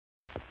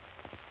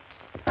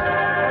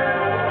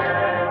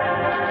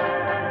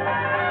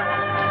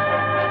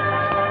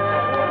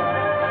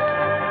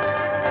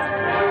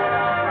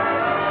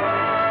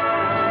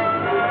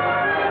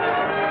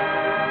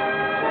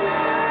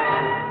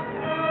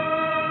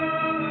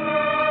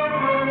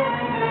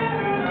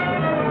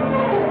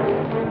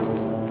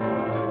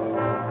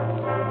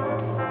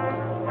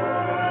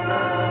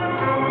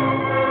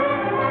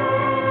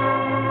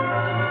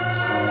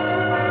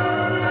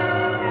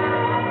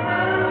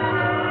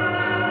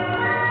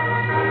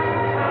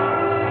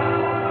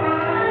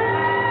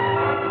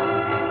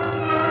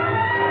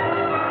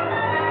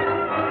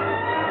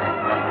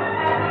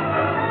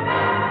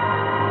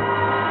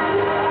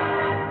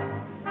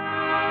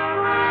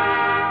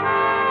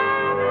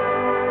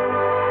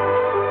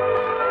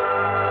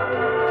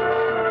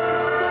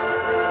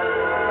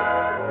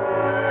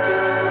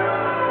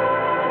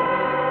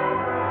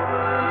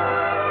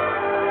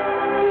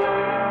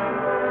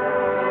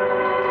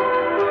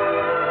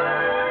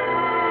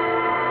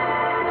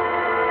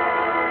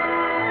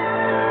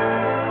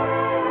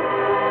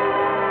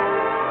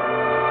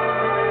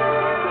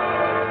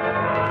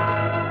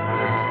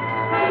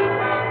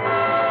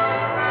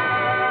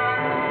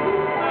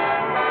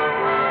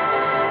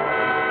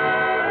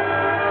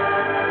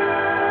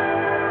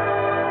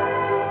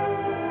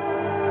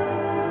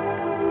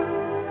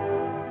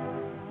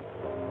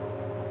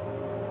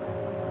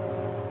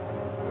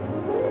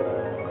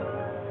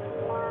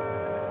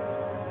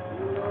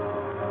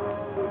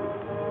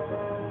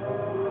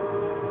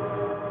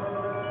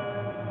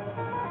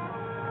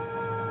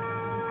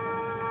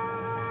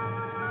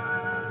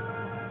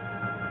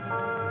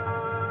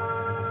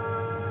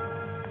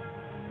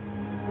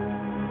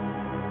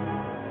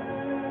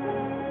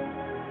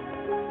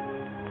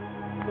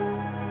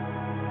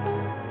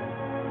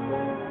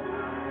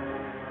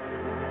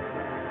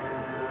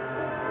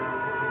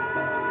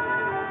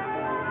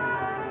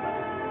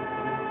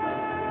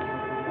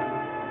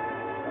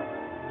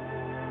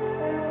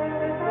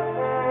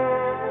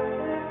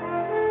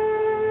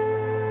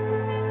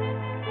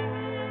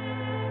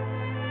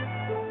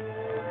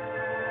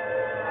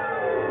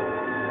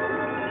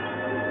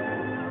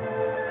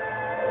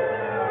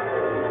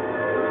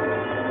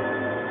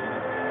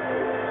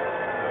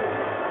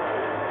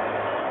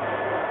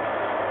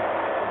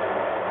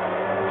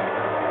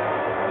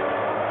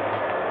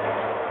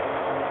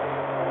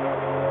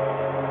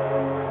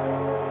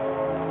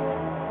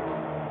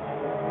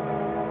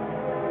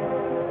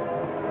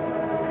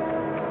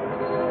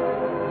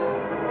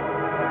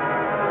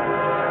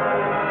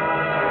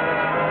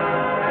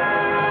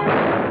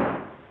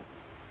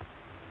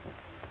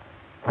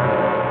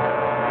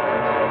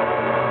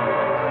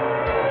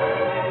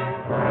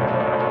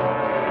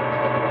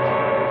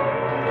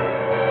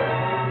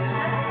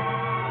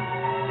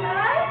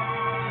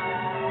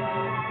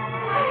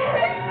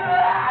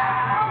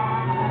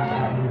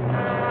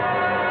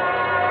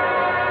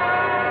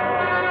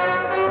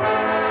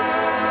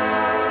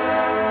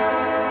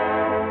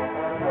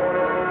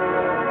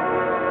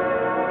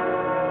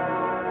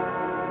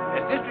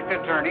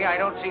Attorney, I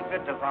don't see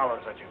fit to follow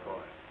such a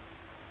course.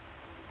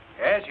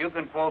 Yes, you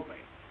can quote me.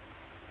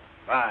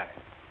 Fine.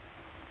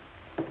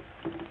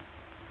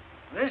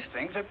 This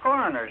thing's a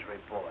coroner's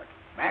report.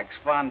 Max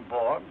von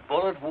Borg,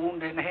 bullet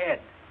wound in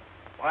head.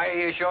 Why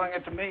are you showing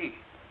it to me?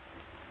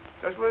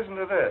 Just listen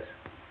to this.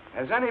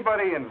 Has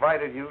anybody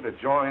invited you to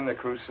join the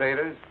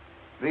Crusaders?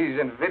 These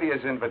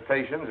invidious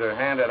invitations are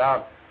handed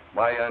out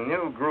by a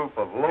new group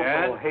of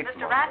local hate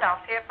Mr.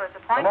 Randolph's here for his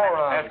appointment.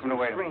 Morons who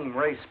scream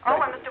race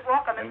Oh, and Mr.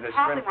 Walker, Mrs.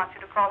 Hartley wants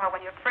you to call her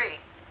when you're free.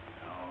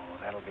 Oh,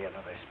 that'll be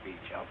another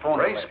speech. I'll phone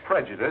her race later.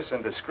 prejudice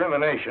and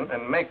discrimination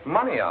and make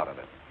money out of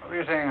it. What were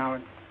you saying,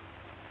 Howard?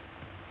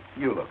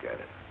 You look at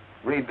it.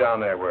 Read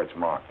down there where it's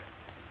marked.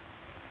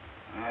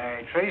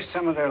 I traced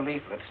some of their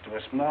leaflets to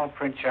a small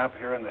print shop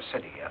here in the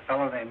city. A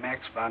fellow named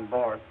Max von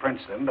Borg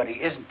prints them, but he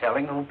isn't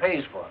telling who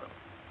pays for them.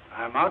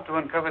 I'm out to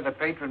uncover the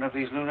patron of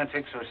these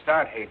lunatics who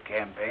start hate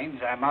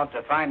campaigns. I'm out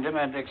to find him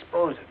and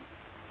expose him.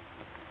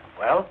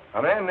 Well?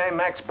 A man named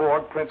Max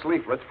Borg prints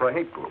leaflets for a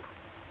hate group.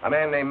 A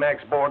man named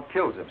Max Borg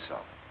kills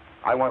himself.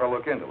 I want to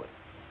look into it.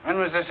 When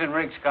was this in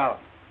Riggs' column?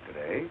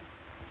 Today.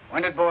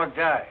 When did Borg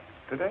die?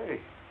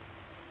 Today.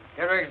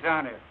 Get Riggs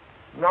down here.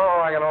 No,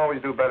 I can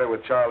always do better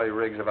with Charlie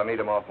Riggs if I meet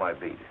him off my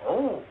beat.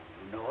 Oh,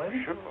 you know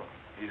him? Sure.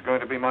 He's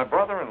going to be my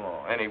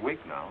brother-in-law any week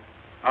now.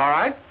 All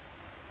right.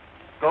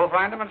 Go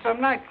find him in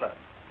some nightclub.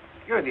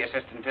 You're the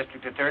assistant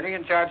district attorney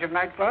in charge of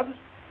nightclubs.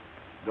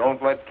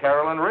 Don't let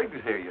Carolyn Riggs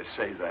hear you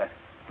say that.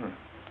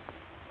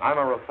 I'm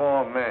a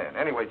reformed man.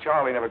 Anyway,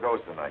 Charlie never goes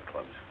to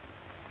nightclubs.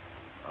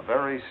 A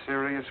very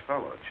serious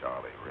fellow,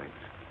 Charlie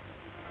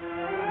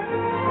Riggs.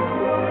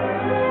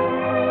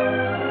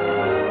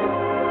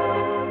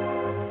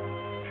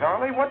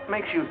 Charlie, what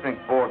makes you think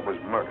Borg was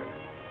murdered?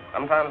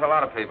 Sometimes a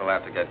lot of people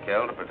have to get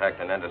killed to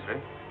protect an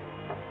industry.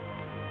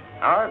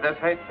 Howard, this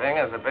hate thing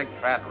is a big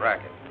fat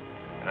racket,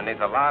 and it needs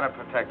a lot of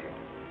protecting.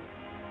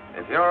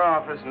 If your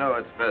office knew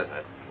its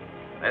business,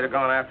 they'd have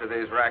gone after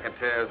these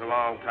racketeers a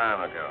long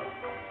time ago.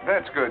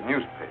 That's good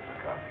newspaper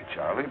copy,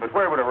 Charlie, but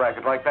where would a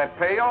racket like that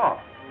pay off?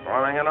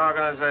 Forming an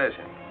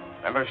organization.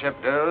 Membership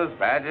dues,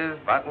 badges,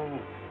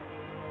 buttons,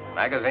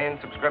 magazine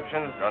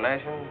subscriptions,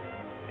 donations,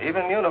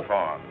 even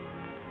uniforms.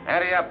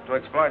 Ante-up to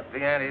exploit the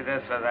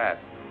anti-this or that.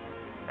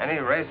 Any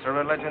race or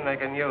religion they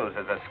can use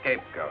as a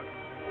scapegoat.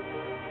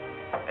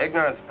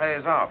 Ignorance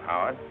pays off,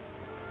 Howard,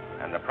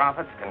 and the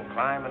profits can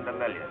climb into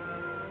millions.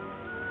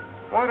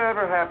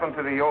 Whatever happened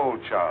to the old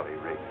Charlie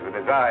Riggs with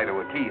his eye to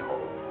a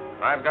keyhole?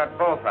 I've got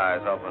both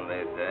eyes open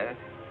these days.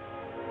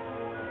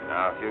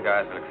 Now, if you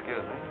guys will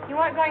excuse me. You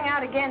aren't going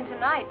out again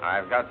tonight.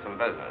 I've got some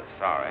business,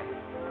 sorry.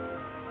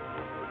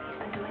 He's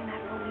been doing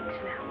that for weeks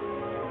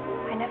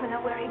now. I never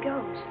know where he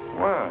goes.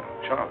 Well,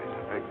 Charlie's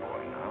a big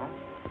boy now.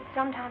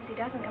 Sometimes he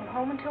doesn't come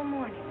home until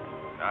morning.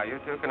 Now, you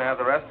two can have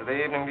the rest of the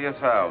evening to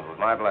yourselves with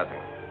my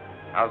blessing.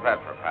 How's that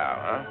for a pal,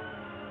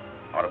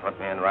 huh? Ought to put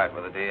me in right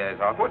with the DA's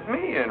office. Put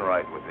me in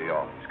right with the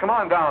office. Come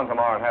on down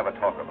tomorrow and have a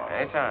talk about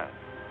it. Anytime.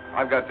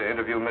 I've got to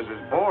interview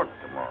Mrs. Borg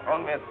tomorrow.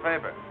 Hold me a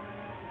favor.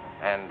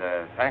 And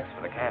thanks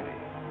for the candy.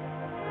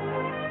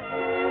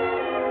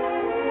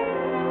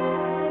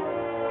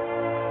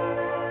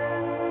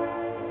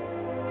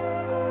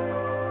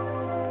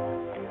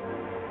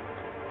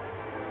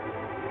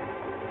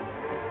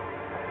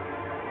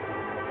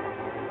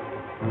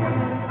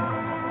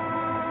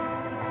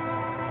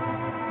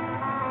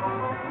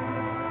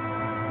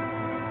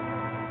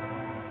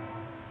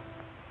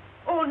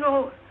 Oh,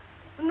 no.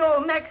 No,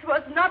 Max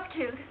was not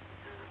killed.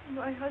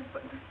 My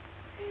husband,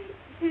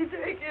 he took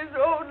his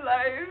own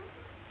life.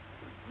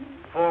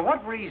 For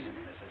what reason,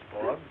 Mrs.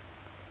 Borg?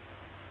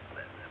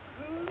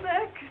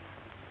 Max,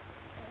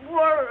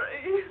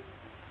 worry.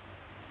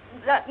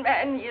 That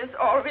man, he is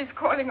always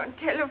calling on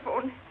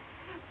telephone.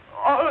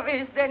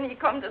 Always, then he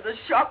come to the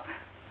shop.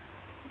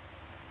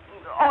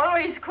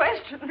 Always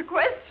questions.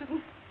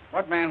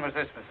 What man was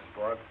this, Mrs.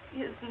 Borg?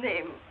 His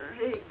name,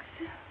 Riggs.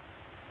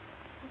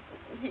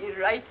 He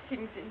writes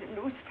things in the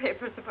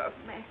newspapers about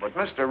Max. But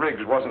Mr.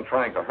 Riggs wasn't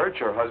trying to hurt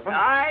your husband.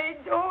 I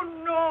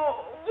don't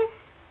know.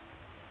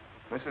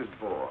 Mrs.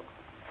 Borg,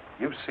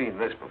 you've seen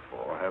this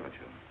before, haven't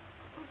you?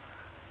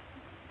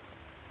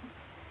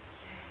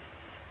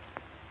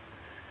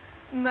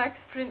 Max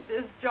print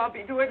this job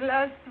he do it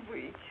last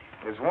week.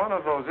 It's one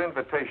of those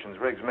invitations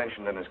Riggs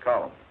mentioned in his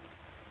column.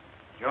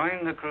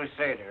 Join the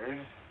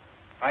Crusaders,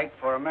 fight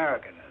for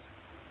Americanism.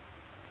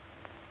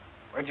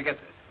 Where'd you get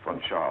this?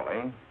 From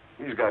Charlie.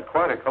 He's got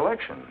quite a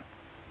collection.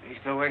 He's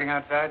still waiting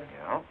outside?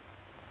 Yeah.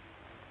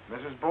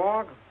 Mrs.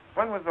 Borg,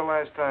 when was the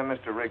last time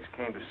Mr. Riggs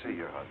came to see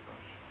your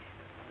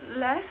husband?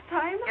 Last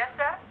time? Yes,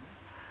 sir?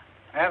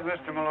 Have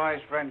Mr.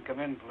 Malloy's friend come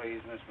in,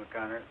 please, Miss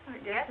McConnor. I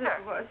guess Yes, sir.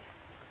 it was.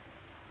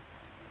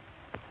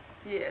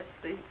 Yes,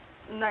 the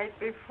night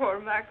before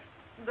Max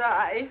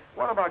died.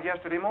 What about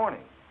yesterday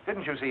morning?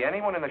 Didn't you see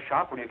anyone in the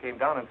shop when you came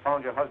down and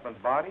found your husband's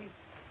body?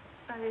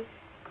 I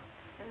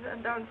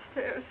ran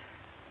downstairs.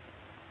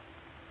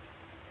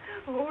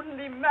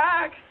 Only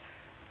Max.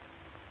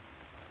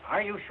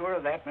 Are you sure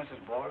of that,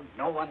 Mrs. Borg?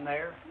 No one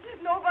there?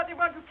 Nobody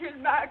want to kill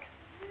Max.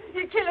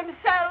 He kill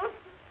himself.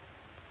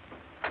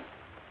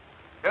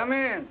 Come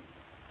in.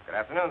 Good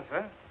afternoon,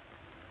 sir.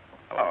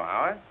 Hello,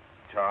 Howard.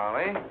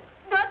 Charlie?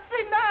 That's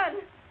the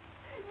man.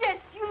 Yes,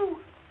 you.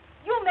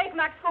 You make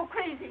Max go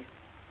crazy.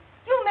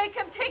 You make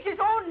him take his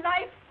own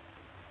life.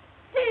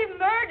 He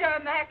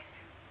murder Max.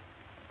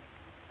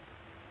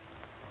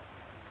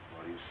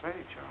 What do you say,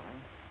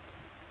 Charlie?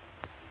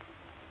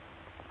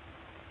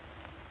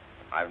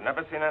 I've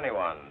never seen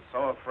anyone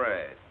so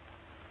afraid.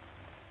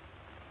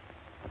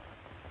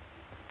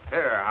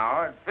 Fear,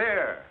 Howard,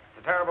 fear.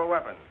 It's a terrible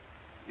weapon.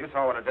 You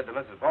saw what it did to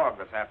Mrs. Borg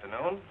this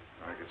afternoon.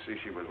 I could see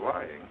she was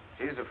lying.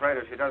 She's afraid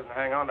if she doesn't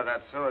hang on to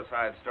that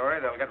suicide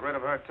story, they'll get rid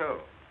of her, too.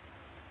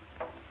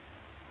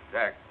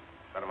 Jack,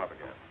 set him up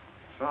again.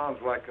 Sounds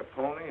like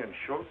Capone and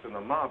Schultz and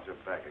the mobs are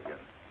back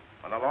again.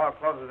 When the law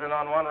closes in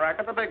on one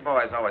racket, the big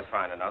boys always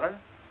find another.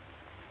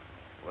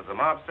 With the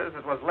mobsters,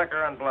 it was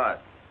liquor and blood.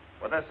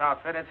 With this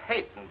outfit, it's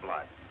hate and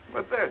blood.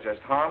 But they're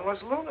just harmless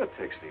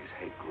lunatics, these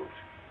hate groups.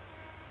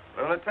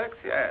 Lunatics,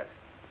 yes.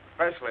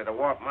 Especially the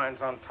warped minds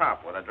on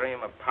top with a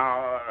dream of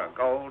power or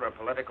gold or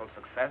political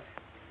success.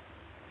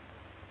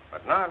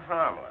 But not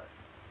harmless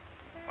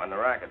when the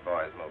racket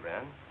boys move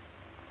in.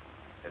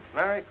 It's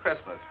Merry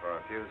Christmas for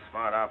a few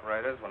smart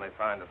operators when they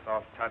find a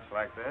soft touch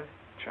like this.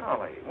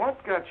 Charlie,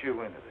 what got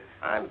you into this?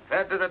 I'm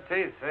fed to the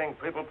teeth seeing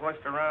people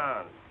pushed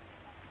around.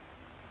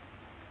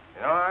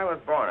 You know, I was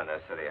born in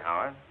this city,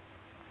 Howard.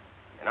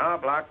 In our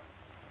block,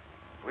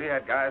 we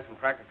had guys from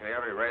practically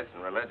every race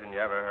and religion you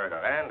ever heard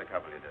of, and a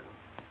couple you didn't.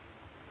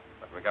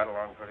 But we got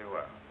along pretty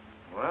well.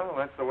 Well,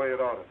 that's the way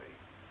it ought to be.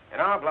 In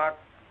our block,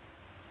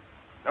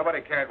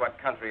 nobody cared what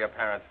country your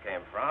parents came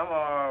from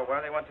or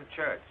where they went to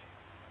church.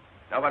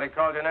 Nobody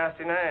called you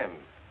nasty names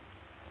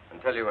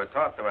until you were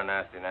taught there were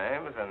nasty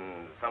names,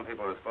 and some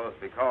people were supposed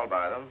to be called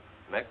by them.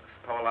 Micks,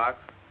 Polacks,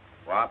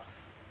 Wops,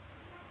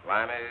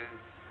 Limeys,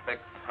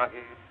 Spicks,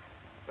 Hunkies.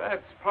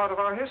 That's part of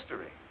our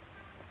history.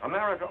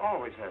 America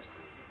always has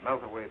to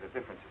melt away the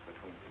differences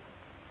between people.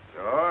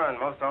 Sure, and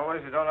most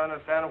always you don't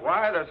understand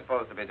why they're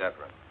supposed to be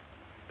different.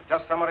 It's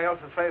just somebody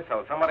else's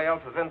say-so, somebody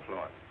else's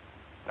influence.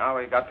 Now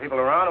we've got people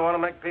around who want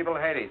to make people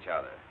hate each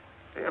other,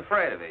 be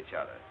afraid of each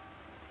other,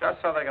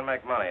 just so they can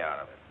make money out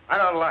of it. I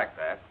don't like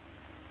that.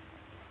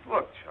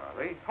 Look,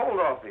 Charlie, hold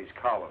off these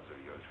columns of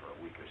yours for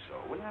a week or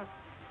so, will you?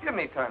 Give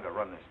me time to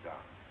run this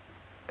down.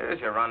 Here's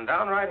your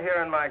rundown right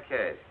here in my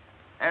case.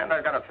 And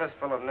I've got a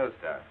fistful of new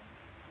stuff.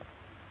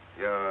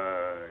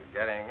 You're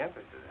getting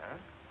interested, huh?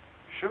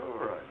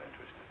 Sure, I'm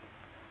interested.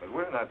 But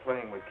we're not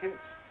playing with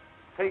kids.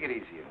 Take it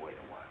easy and wait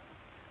a while.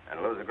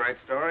 And lose a great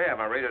story? Have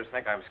my readers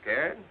think I'm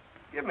scared?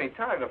 Give me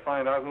time to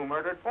find out who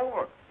murdered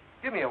Ford.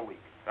 Give me a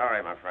week.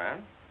 Sorry, my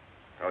friend.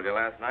 Told you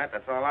last night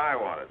that's all I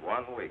wanted,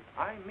 1 week.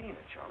 I mean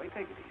it, Charlie.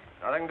 Take it easy.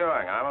 Nothing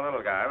doing. I'm a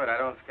little guy, but I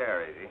don't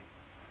scare easy.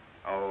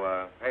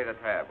 Oh, pay the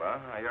tab, huh?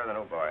 You're the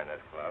new boy in this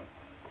club.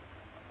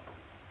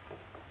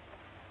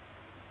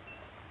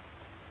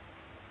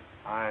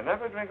 I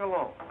never drink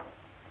alone.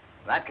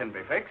 That can be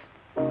fixed.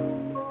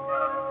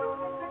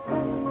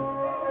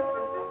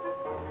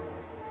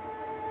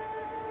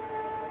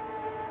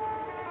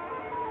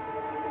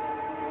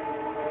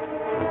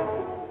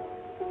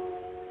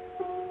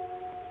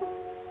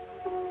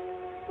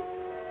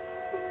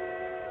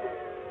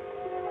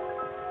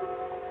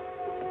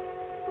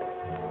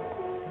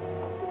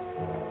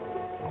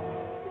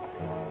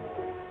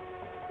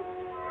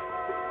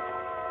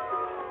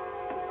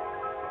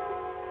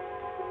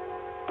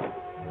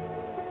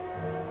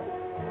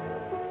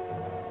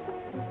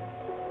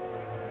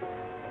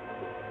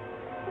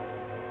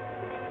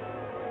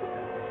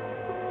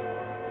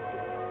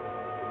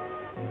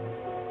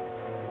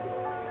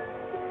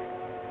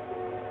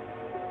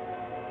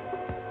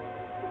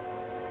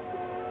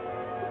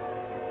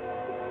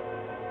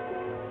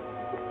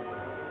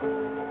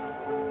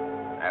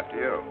 After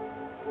you.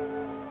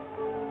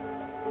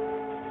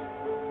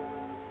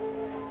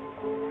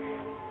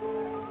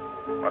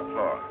 What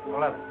floor?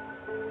 11.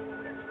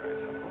 That's very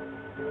simple.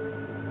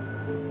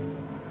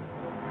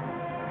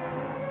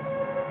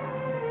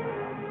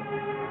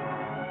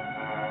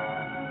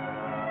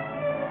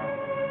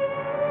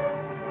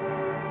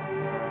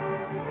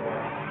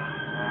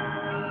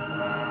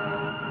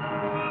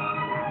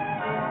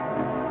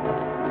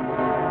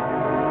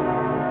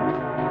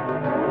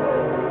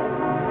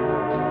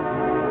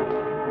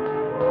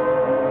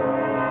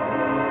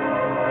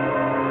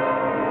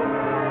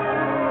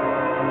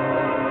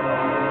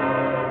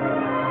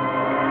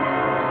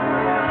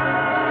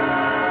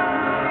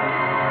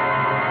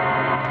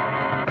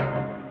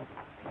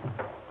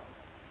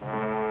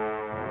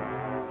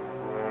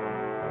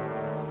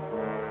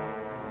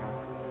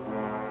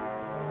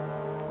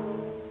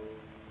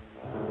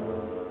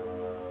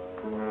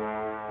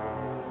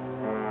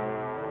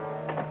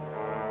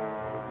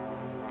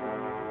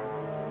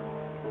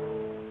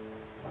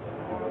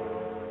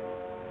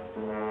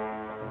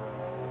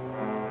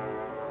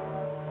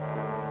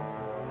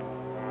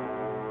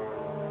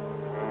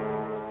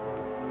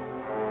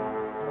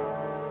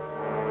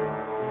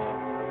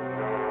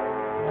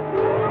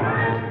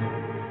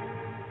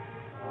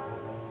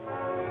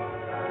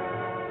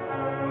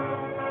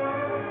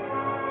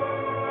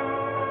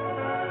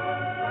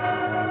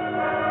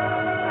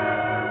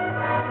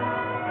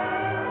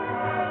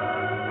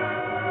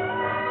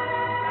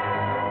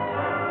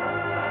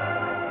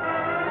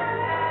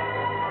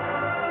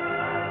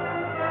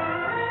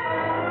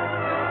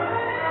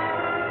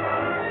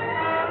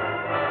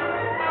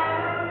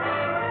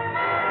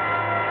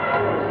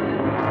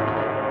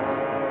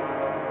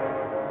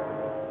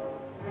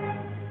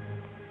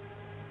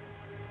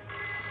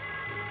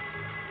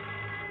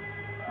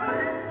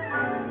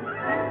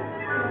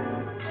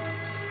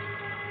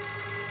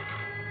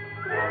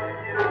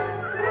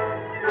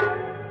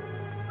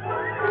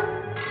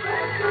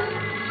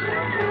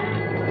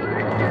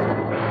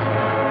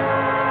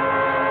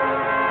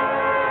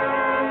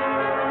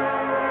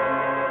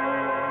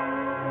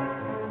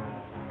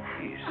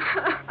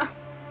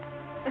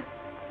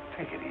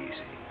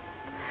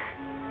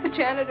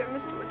 Janitor,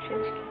 Mr.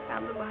 Wojcinski,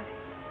 found the body.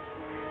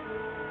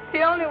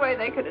 The only way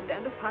they could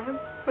identify him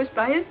was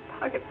by his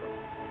pocketbook.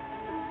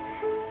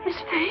 His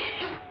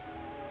face.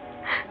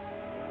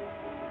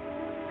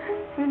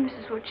 When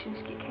Mrs.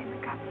 Wojcinski came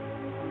and got me.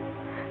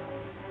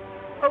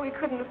 Oh, he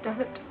couldn't have done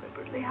it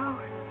deliberately,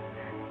 Howard.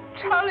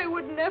 Charlie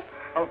would never.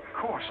 Of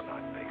course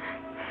not,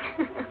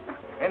 baby.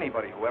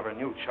 Anybody who ever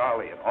knew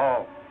Charlie at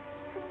all.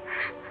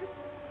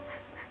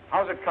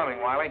 How's it coming,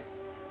 Wiley?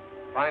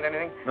 Find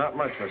anything? Not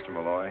much, Mr.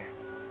 Malloy.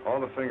 All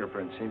the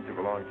fingerprints seem to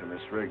belong to Miss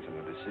Riggs and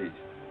the deceased.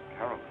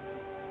 Carol,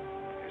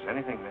 is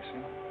anything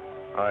missing?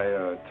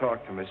 I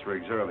talked to Miss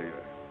Riggs earlier.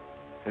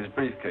 His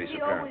briefcase, He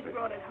apparently. always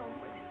brought it home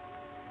with him.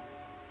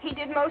 He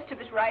did most of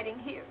his writing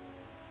here.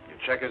 You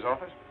check his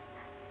office?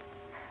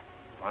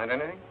 Find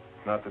anything?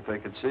 Not that they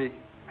could see.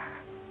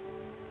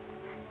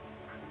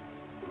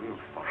 We'll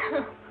find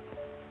out.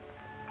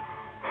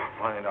 We'll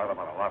find out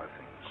about a lot of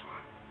things.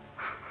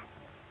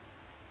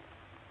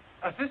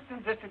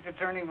 Assistant District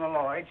Attorney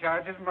Malloy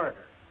charges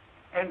murder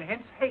and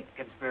hints hate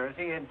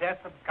conspiracy and death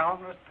of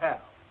columnist Pal.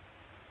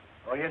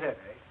 Oh, you did,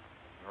 eh?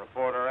 The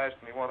reporter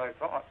asked me what I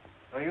thought.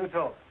 So you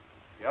told him.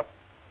 Yep.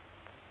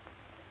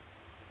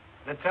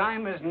 The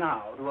time is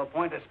now to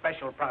appoint a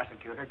special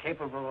prosecutor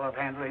capable of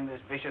handling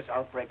this vicious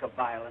outbreak of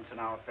violence in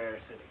our fair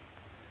city.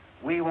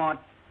 We want...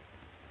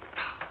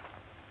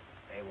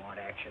 They want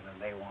action,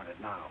 and they want it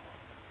now.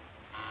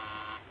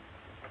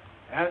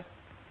 Yes?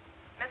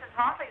 Mrs.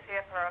 Hartley's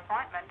here for her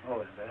appointment.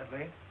 Oh, is that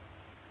late?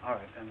 All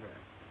right, send her in.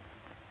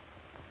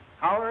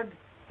 Howard,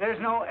 there's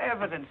no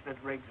evidence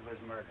that Riggs was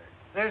murdered.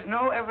 There's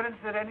no evidence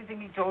that anything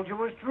he told you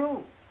was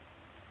true.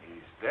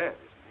 He's dead,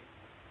 isn't he?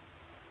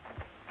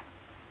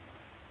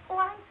 Oh,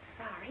 I'm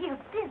sorry. You're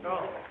busy.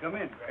 Oh, come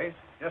in, Grace.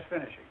 Just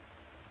finishing.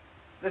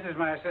 This is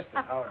my assistant,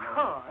 Of Howard.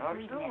 course. How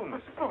we've do, met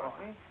Mrs. before.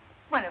 Hartley?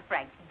 One of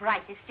Frank's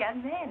brightest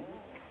young men.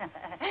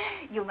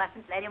 You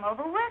mustn't let him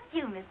overwork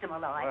you, Mr.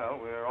 Malloy. Well,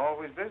 we're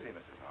always busy,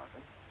 Mrs.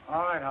 Hartley.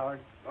 All right, Howard.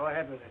 Go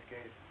ahead with this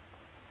case.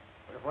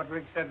 But if what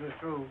Riggs said was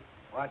true,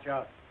 watch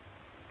out.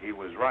 He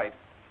was right.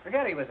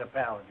 Forget he was a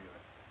pal of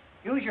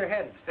yours. Use your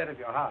head instead of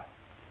your heart.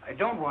 I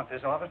don't want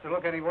this office to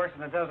look any worse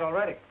than it does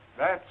already.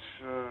 That's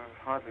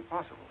hardly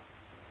possible.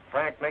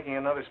 Frank making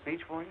another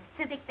speech for you?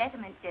 Civic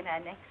betterment dinner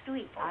next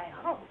week, I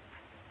hope.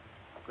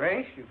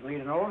 Grace, you can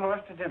lead an old horse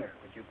to dinner,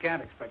 but you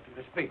can't expect him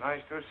to speak.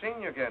 Nice to have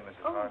seen you again,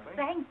 Mrs. Oh, Hartley.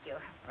 thank you.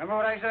 Remember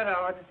what I said,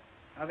 Howard?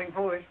 Nothing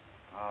foolish.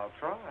 I'll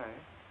try.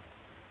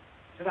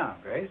 Sit down,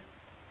 Grace.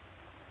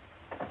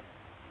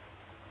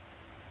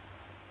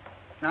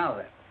 Now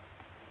then,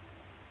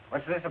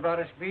 what's this about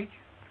a speech?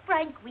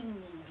 Frank, we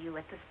need you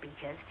at the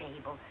speaker's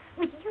table.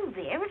 With you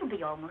there, it'll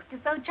be almost as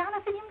though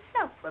Jonathan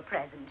himself were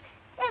present.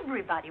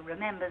 Everybody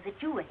remembers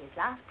that you were his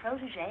last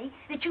protege,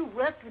 that you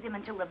worked with him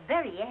until the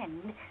very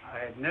end.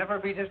 I'd never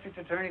be district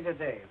attorney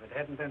today if it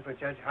hadn't been for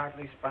Judge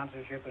Hartley's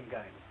sponsorship and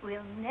guidance.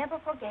 We'll never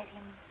forget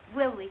him,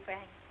 will we,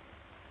 Frank?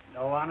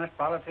 No honest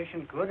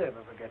politician could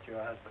ever forget your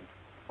husband.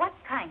 What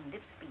kind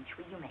of speech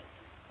will you make?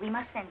 We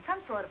must send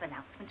some sort of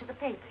announcement to the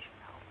papers, you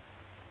know.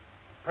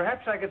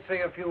 Perhaps I could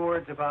say a few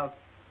words about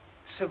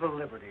civil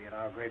liberty in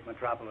our great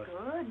metropolis.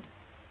 Good.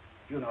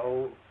 You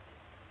know,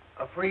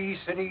 a free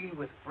city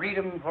with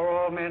freedom for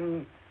all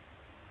men.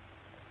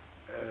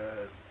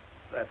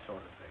 That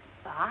sort of thing.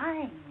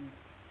 Fine.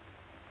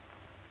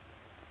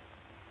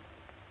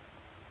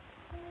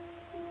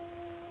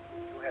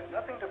 You had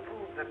nothing to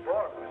prove that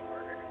Borg was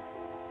murdered.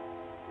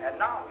 And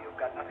now you've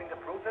got nothing to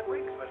prove that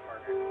Riggs was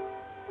murdered.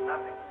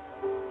 Nothing.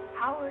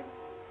 Howard,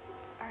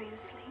 are you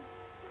asleep?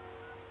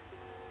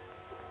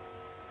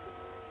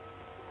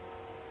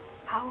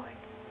 Howard.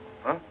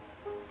 Huh?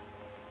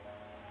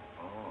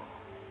 Oh,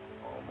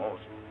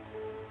 almost.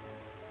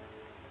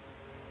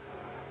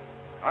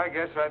 I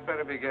guess I'd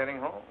better be getting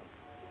home.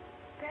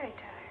 Very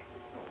tired.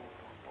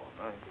 Oh,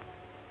 all night.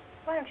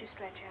 Why don't you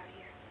stretch out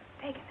here?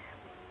 Take a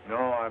nap. No,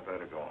 I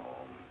better go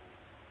home.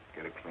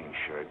 Get a clean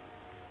shirt.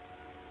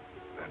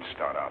 Then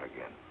start out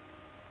again.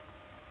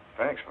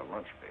 Thanks for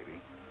lunch, baby.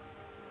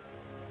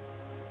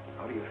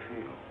 How do you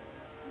feel?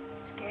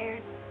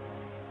 Scared.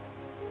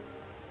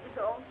 It was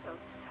all so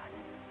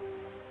sudden.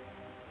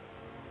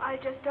 I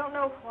just don't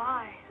know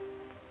why.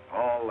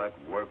 All that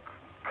work,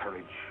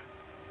 courage,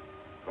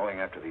 going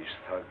after these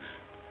thugs.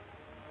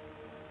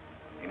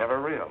 He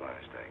never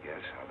realized, I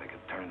guess, how they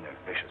could turn their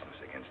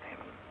viciousness against him.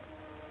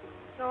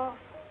 It's awful.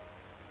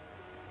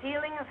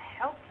 Feeling of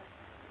helplessness.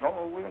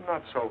 No, we're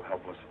not so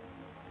helpless.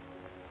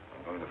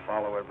 I'm going to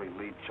follow every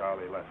lead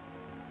Charlie left.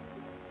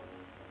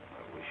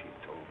 I wish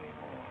he'd told me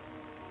more.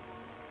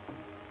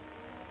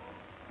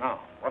 Now,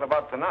 what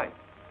about tonight?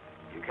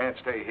 You can't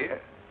stay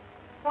here.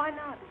 Why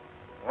not?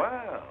 Well,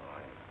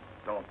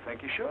 I don't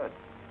think you should.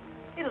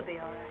 It'll be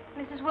all right.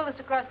 Mrs. Willis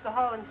across the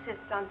hall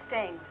insists on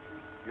staying with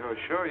me. You're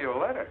sure you'll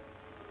let her?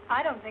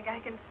 I don't think I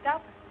can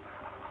stop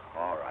her.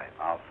 All right,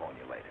 I'll phone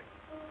you later.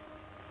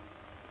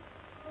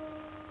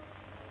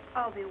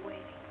 I'll be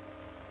waiting.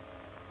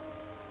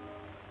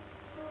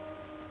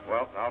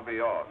 Well, I'll be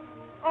off.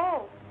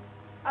 Oh,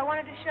 I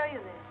wanted to show you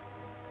this.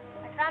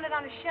 I found it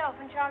on a shelf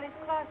in Charlie's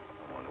closet.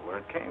 I wonder where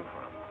it came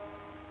from.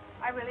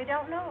 I really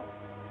don't know.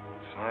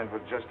 Signed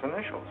with just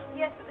initials.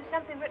 Yes, but there's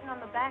something written on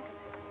the back of it.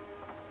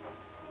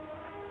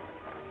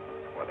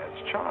 Well,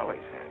 that's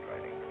Charlie's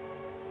handwriting.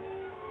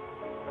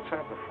 Let's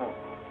have the phone.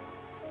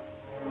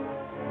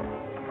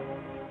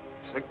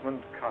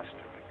 Sigmund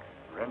Kosterik,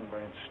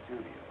 Rembrandt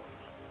Studios.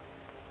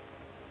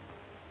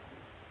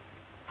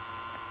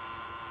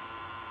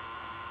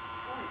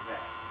 Who is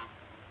that?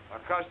 A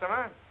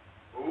customer?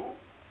 Who?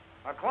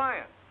 A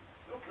client.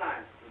 No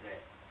clients today.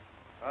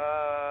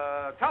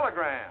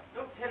 Telegram.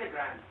 No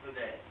telegrams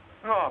today.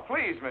 Oh,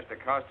 please, Mr.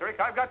 Kosterik,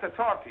 I've got to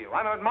talk to you.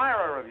 I'm an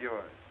admirer of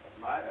yours.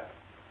 Admirer?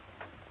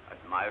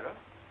 Admirer?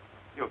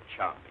 You're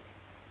charming.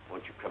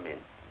 Won't you come in?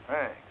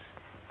 Thanks.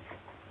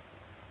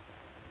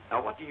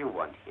 Now, what do you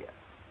want here?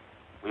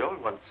 We all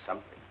want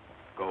something.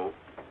 Gold,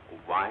 or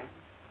wine,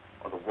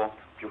 or the warmth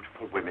of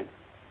beautiful women.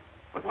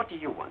 But what do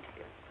you want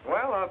here?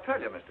 Well, I'll tell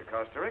you, Mr.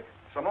 Kosterik.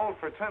 Some old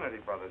fraternity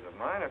brothers of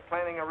mine are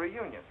planning a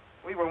reunion.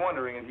 We were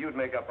wondering if you'd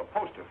make up a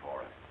poster for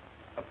us.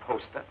 A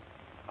poster?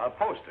 A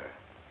poster?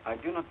 I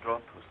do not draw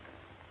posters.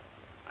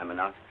 I'm an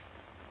artist,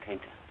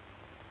 painter.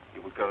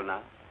 You would go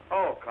now?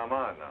 Oh, come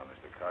on now,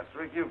 Mr.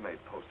 Kostrick. You've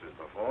made posters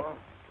before.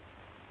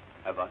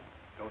 Have I?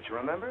 Don't you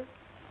remember?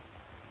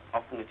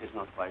 Often it is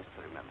not wise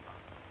to remember.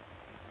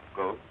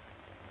 Go.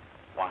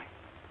 Why?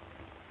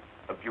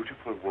 A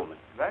beautiful woman.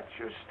 That's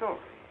your story.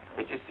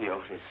 It is the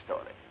oldest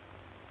story.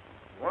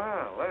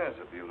 Well, there's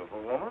a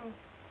beautiful woman.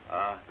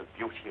 Ah, the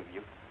beauty of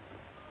youth.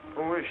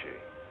 Who is she?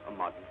 A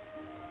model.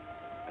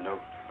 An old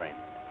friend.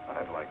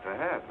 I'd like to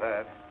have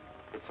that.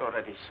 It's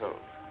already sold.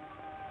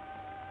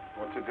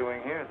 What's it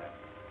doing here, then?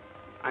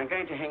 I'm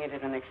going to hang it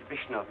at an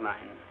exhibition of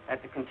mine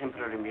at the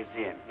Contemporary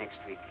Museum next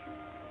week.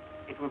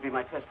 It will be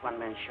my first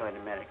one-man show in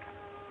America.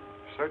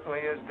 Certainly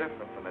is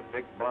different from that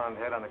big blonde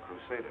head on the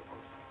Crusader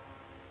poster.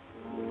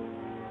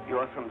 You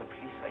are from the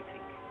police, I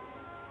think.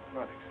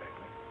 Not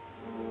exactly.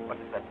 What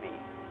does that mean?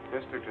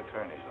 District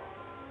Attorney's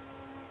Office.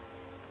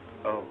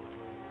 Oh.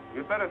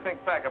 You'd better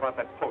think back about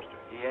that poster.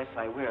 Yes,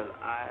 I will.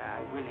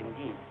 I will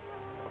indeed.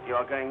 You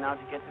are going now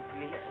to get the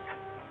police?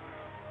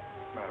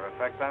 Matter of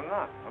fact, I'm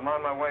not. I'm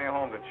on my way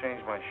home to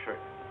change my shirt.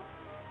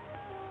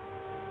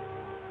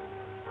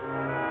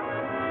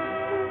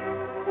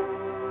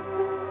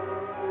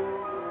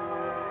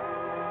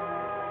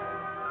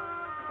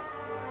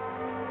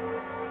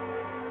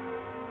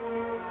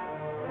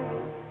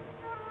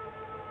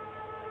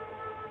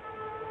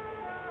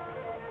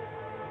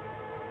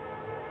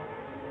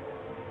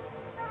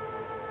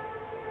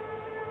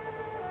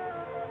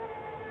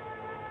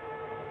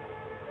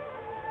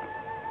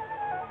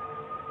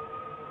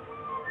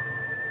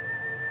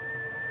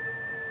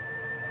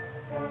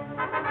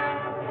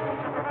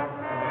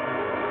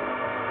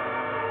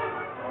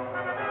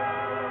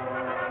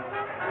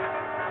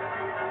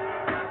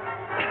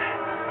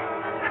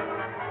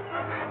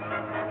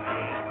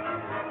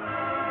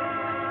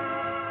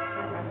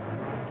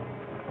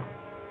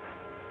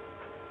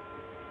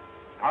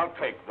 I'll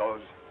take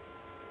those.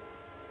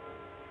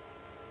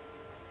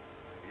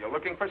 Are you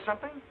looking for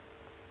something?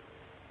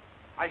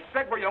 I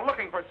said, were you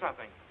looking for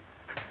something?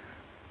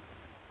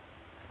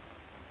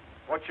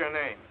 What's your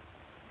name?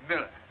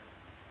 Miller.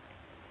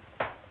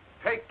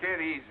 Take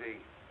it easy.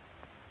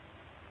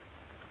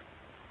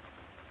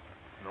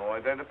 No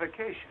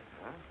identification,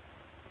 huh?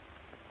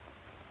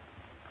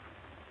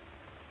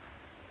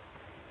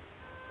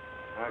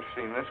 I've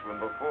seen this one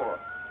before.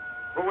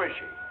 Who is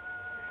she?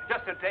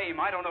 Just a dame.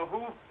 I don't know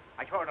who.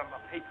 I heard her on the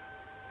paper.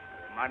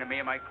 It reminded me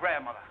of my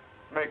grandmother.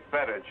 Make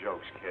better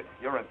jokes, kid.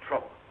 You're in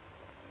trouble.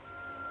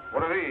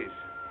 What are these?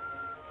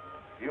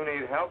 If you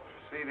need help,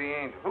 see the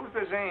angel. Who's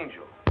this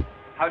angel?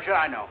 How should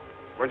I know?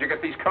 Where'd you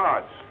get these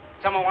cards?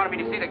 Someone wanted me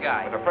to see the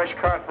guy. With a fresh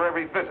card for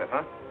every visit,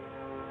 huh?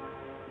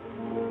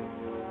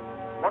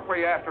 What were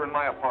you after in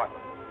my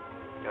apartment?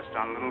 Just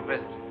on a little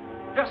visit.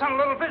 Just on a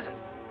little visit.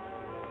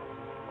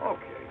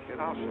 Okay, kid,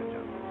 I'll send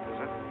you a little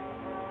visit.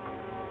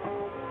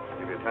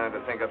 Give you time to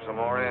think up some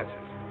more answers.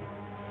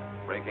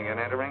 Breaking and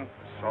entering,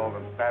 assault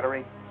and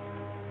battery.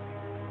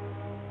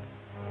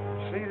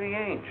 See the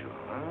angel,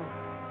 huh?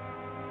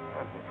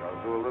 I think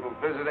I'll do a little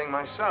visiting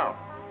myself.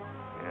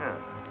 Yeah,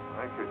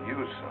 I could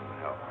use some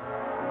help.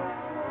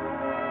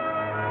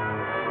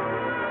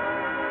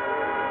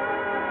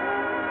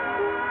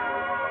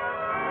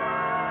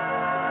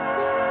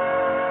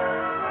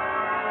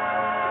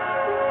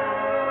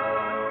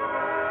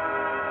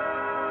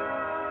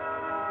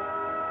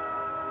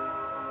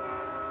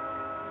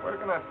 Where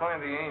can I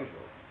find the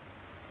angel?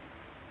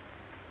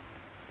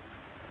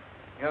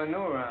 You're new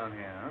around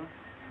here, huh?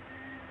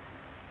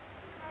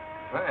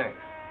 Thanks.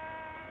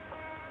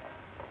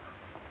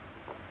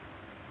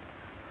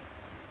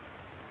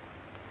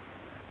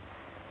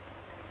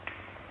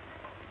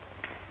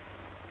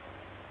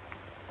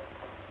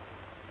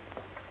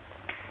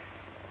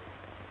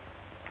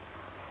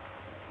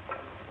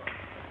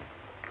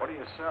 What do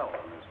you sell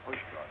on this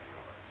pushcart of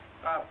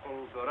yours?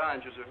 Apples,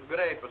 oranges,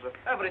 grapes,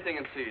 everything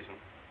in season.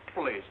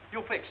 Please,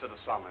 you fix the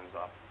summons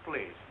up,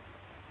 please.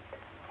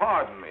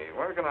 Pardon me,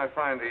 where can I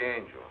find the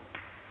angel?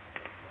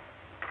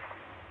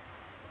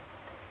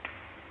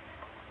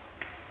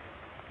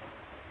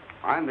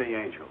 I'm the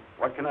angel.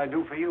 What can I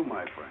do for you,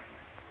 my friend?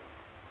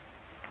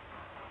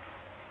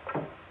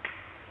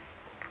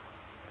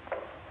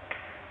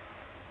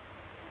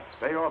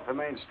 Stay off the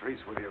main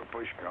streets with your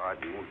pushcart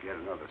and you won't get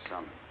another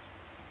summons.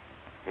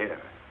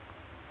 Here.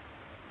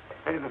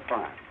 Pay the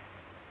fine.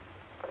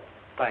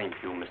 Thank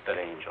you, Mr.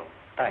 Angel.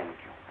 Thank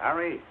you.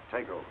 Harry,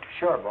 take over.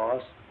 Sure,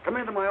 boss. Come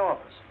into my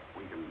office.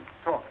 We can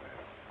talk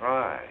there.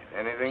 Right.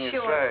 Anything you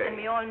Sure, say. and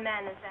me all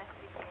manners as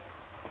we can.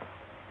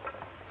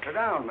 Sit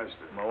down,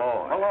 mister.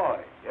 Malloy.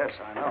 Malloy. Yes,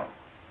 I know.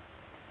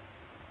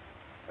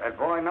 That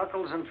boy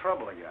Knuckles in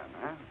trouble again,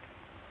 huh?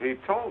 He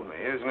told me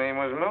his name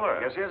was Miller.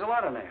 Yes, he has a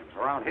lot of names.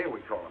 Around here, we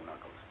call him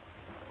Knuckles.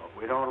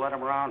 But we don't let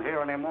him around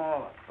here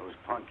anymore. Those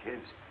punk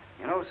kids.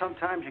 You know,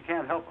 sometimes you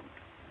can't help them.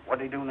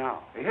 What'd he do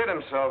now? He hid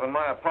himself in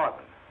my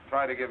apartment.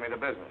 Tried to give me the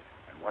business.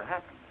 And what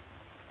happened?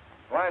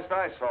 Last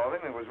I saw him,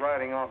 he was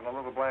riding off in a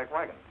little black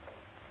wagon.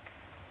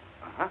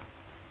 Uh-huh.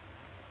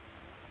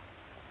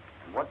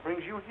 And what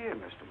brings you here,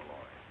 Mr.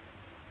 Malloy?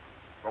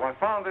 Well, I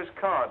found this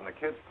card in the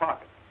kid's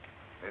pocket.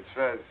 It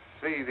says,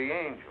 see the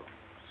angel.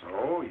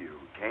 So you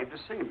came to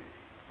see me.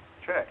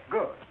 Check.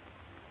 Good.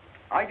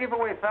 I give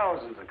away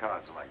thousands of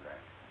cards like that.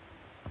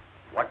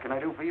 What can I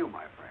do for you,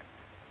 my friend?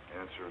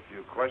 Answer a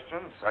few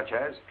questions. Such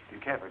as, do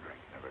you care for a drink?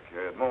 Never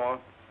cared more.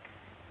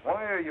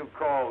 Why are you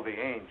called the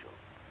angel?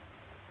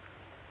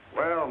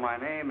 Well, my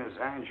name is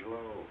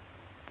Angelo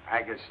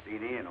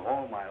Agostini, and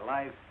all my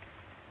life,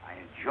 I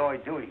enjoy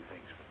doing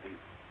things for people.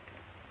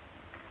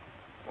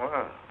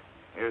 Well,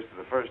 here's to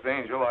the first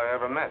angel I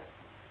ever met.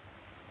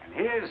 And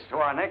here's to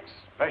our next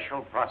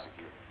special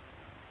prosecutor.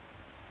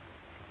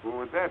 Who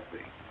would that be?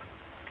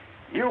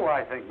 You,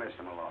 I think,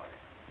 Mr. Malloy.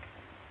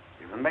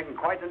 You've been making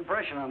quite an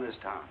impression on this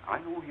town. I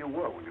knew who you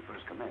were when you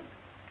first come in.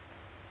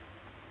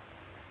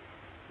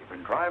 You've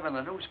been driving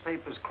the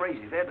newspapers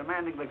crazy. They're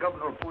demanding the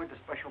governor appoint a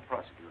special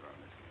prosecutor on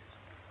this case.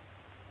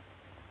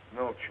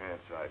 No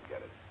chance I'd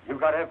get it. You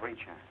got every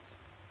chance.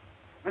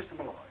 Mr.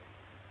 Malloy,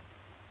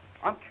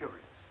 I'm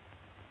curious.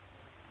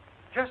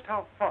 Just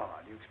how far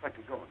do you expect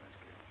to go in this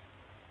case?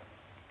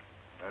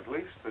 At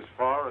least as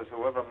far as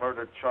whoever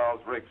murdered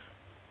Charles Riggs.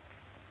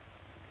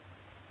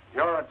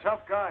 You're a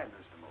tough guy,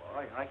 Mr.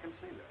 Malloy. I can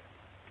see that.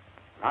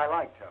 And I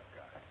like tough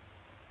guys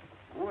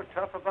who are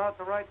tough about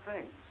the right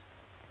things.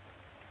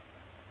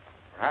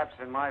 Perhaps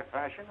in my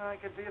fashion, I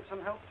could be of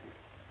some help to you.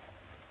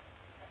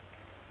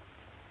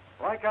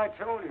 Like I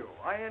told you,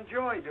 I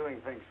enjoy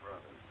doing things for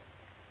others.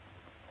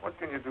 What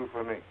can you do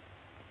for me?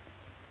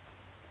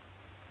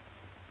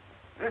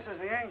 This is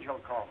the angel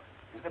calling.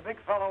 Is the big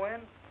fellow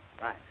in?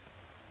 Thanks.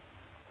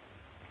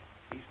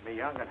 Keeps me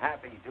young and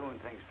happy doing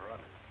things for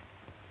others.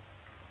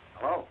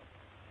 Hello?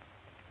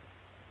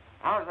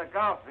 How's the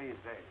golf these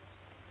days?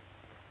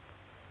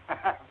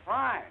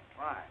 Fine,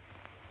 fine.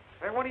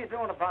 Say, what are you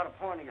doing about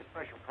appointing a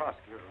special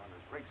prosecutor on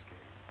this Riggs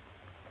case?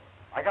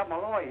 I got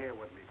Malloy here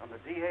with me from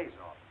the DA's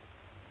office.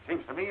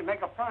 Seems to me you'd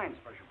make a fine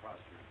special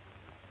prosecutor.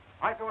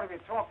 I thought if you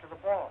talked to the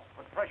boss,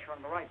 put pressure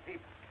on the right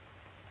people.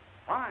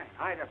 Fine,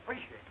 I'd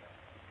appreciate that.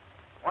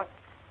 What?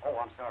 Oh,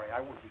 I'm sorry. I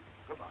won't keep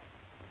you. Goodbye.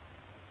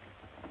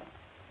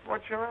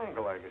 What's your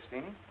angle,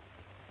 Agostini?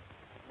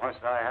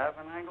 Must I have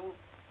an angle?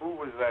 Who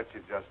was that you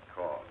just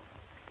called?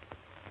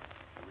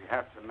 Do we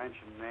have to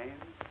mention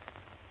names?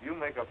 You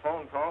make a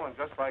phone call, and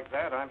just like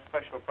that, I'm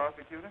special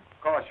prosecutor?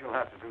 Of course, you'll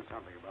have to do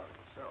something about it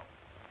yourself.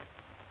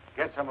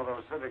 Get some of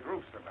those civic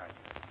groups to back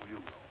you. You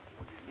know,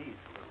 when you need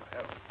a little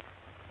help.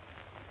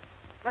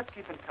 Let's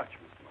keep in touch,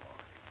 Mr.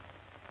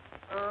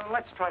 Malloy.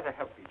 Let's try to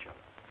help each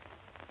other.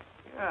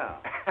 Yeah.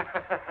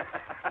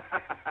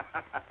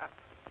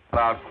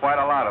 Found quite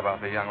a lot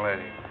about the young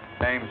lady.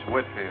 Name's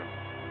Whitfield.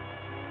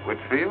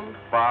 Whitfield?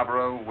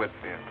 Barbara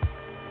Whitfield.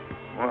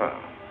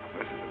 Well,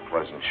 this is a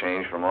pleasant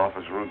change from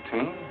office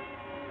routine.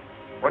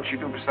 What'd she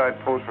do besides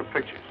pose for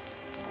pictures?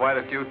 Quite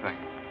a few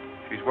things.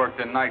 She's worked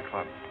in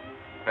nightclubs.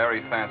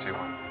 Very fancy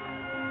ones.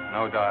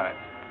 No dives.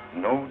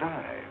 No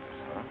dives,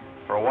 huh?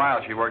 For a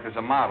while, she worked as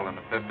a model in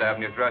the Fifth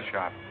Avenue dress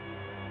shop.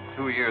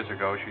 2 years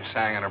ago, she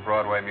sang in a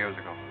Broadway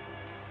musical.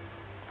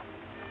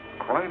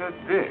 Quite a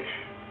dish.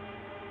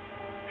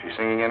 She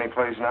singing any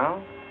place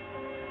now?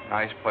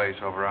 Nice place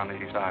over on the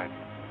east side.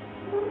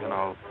 You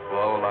know,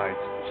 low lights,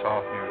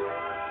 soft music.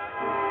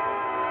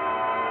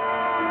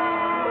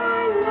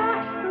 My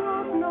last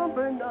love,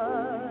 number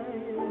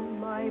 9,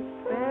 my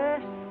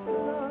best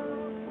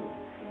love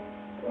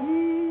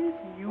is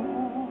you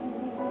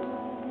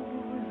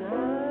and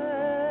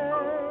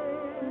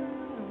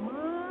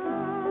mine.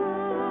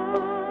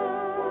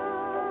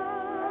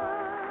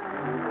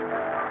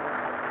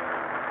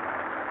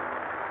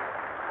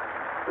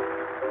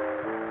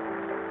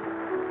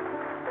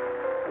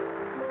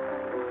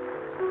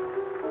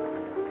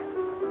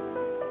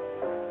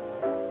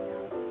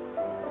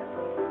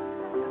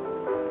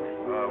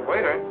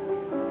 Waiter.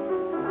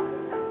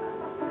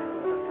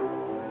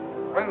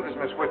 When does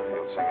Miss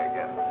Whitfield sing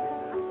again?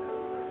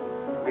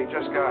 We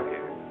just got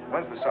here.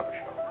 When's the supper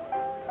show?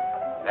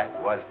 That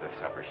was the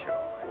supper show.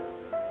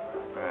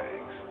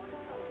 Thanks.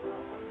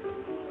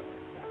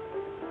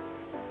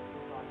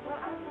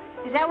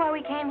 Is that why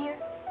we came here?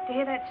 To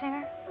hear that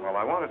singer? Well,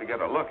 I wanted to get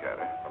a look at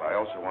her, but I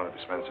also wanted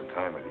to spend some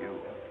time with you.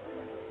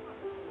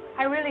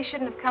 I really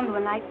shouldn't have come to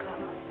a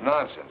nightclub.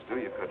 Nonsense. Do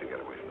you could to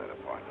get away from that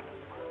apartment.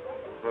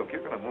 Look,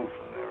 you're going to move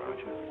from there, aren't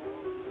you?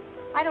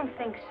 I don't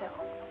think so.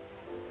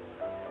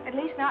 At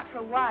least not for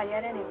a while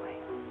yet, anyway.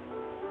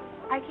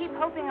 I keep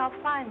hoping I'll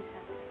find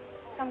something.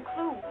 Some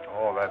clue.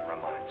 Oh, that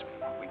reminds me.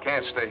 We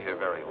can't stay here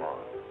very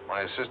long.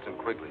 My assistant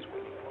Quigley's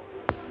waiting for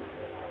me.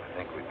 I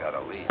think we've got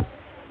a lead.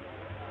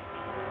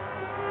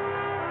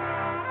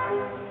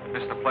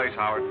 This is the place,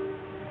 Howard.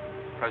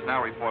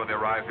 Presnell reported they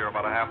arrived here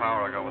about a half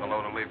hour ago with a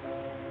load of leaflets.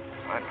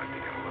 I'd like to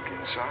get a look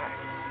inside.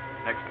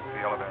 Next to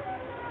the elevator.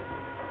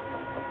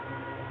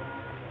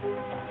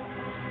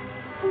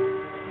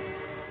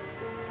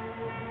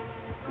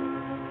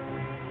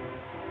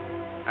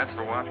 That's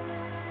the watchman.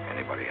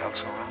 Anybody else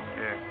around?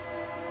 Yeah.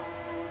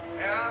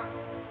 Yeah?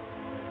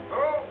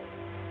 Who?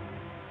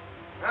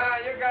 Ah,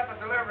 you got the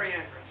delivery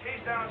entrance.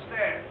 He's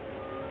downstairs.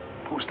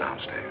 Who's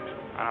downstairs?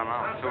 I don't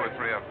know. 2 or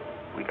 3 of them.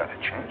 We got a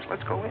chance.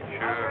 Let's go in.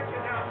 Sure.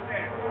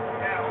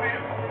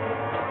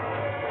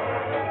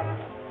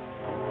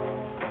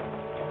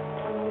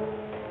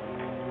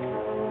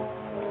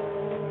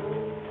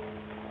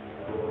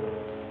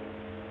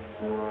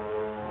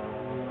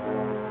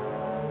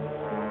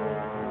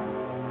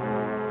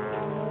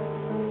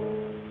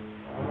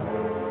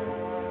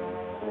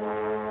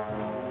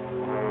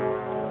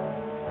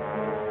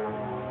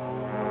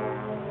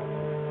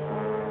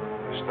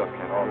 This stuff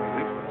can't all be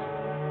leaflets.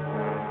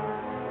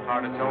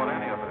 Hard to tell what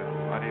any of it is.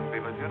 Might even be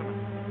legitimate.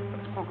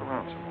 Let's poke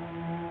around some more.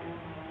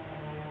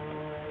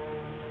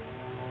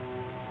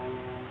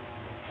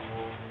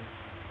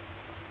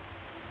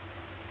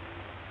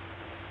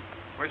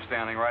 We're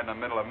standing right in the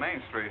middle of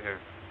Main Street here.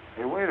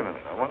 Hey, wait a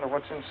minute. I wonder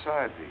what's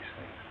inside these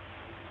things.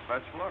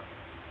 Let's look.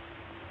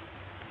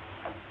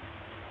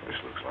 This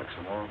looks like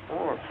some more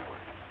boards.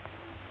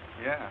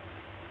 Yeah.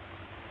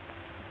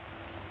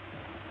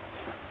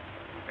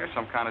 Here's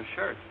some kind of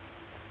shirt.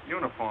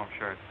 Uniform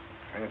shirt.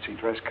 Fancy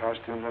dress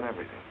costumes and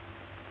everything.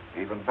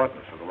 Even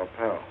buttons for the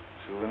lapel.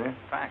 Souvenir?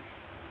 Thanks.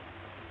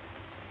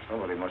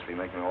 Somebody must be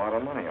making a lot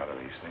of money out of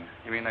these things.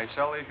 You mean they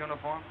sell these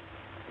uniforms?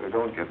 They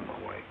don't give them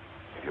away.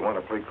 If you want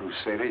to play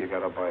Crusader, you got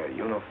to buy a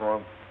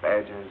uniform,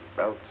 badges,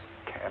 belts,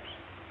 caps,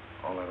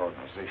 all that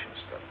organization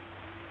stuff.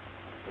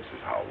 This is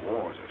how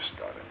wars are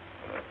started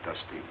in a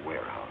dusty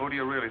warehouse. Who do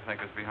you really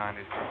think is behind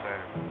these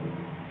crusaders?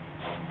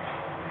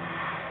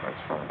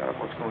 Let's find out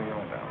what's going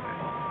on down there.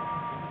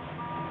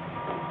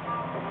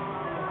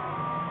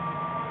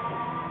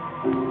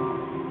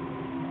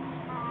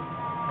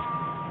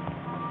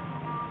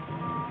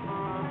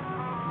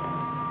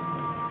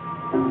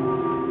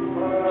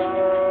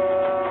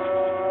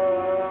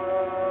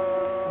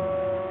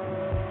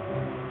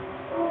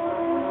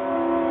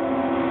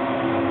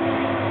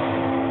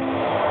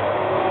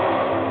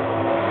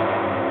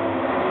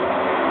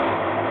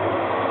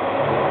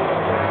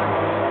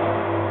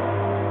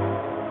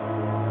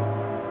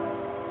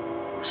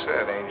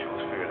 Said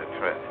angels fear to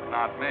tread.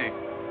 Not me.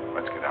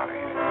 Let's get out of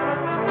here.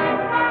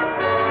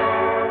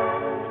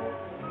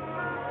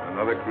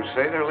 Another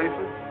Crusader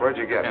leaflet? Where'd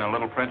you get it? In a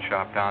little print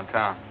shop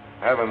downtown.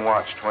 Have him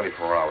watched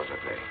 24 hours a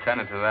day.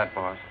 Tended to that,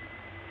 boss.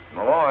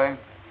 Malloy?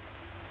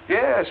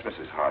 Yes,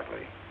 Mrs.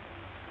 Hartley.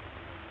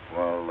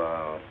 Well,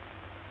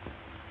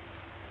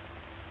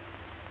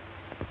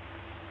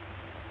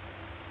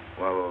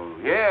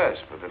 yes,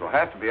 but it'll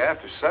have to be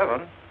after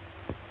 7.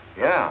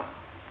 Yeah,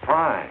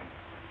 fine.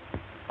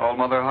 Old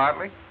Mother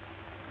Hartley?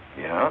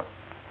 Yeah?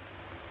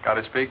 Got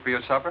to speak for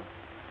your supper?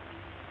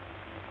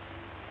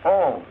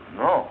 Oh,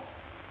 no.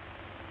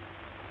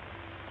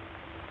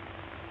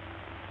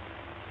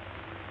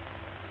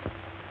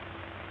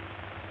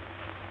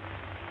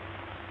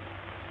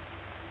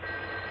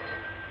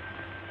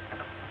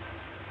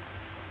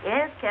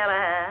 Yes,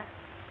 Kelleher.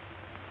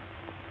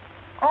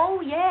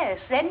 Oh, yes,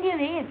 send him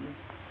in.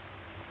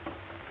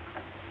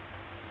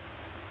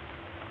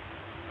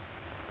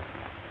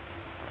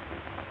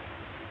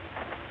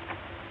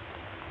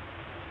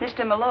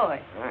 Mr. Malloy.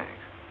 Thanks.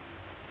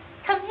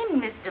 Come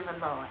in, Mr.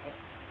 Malloy.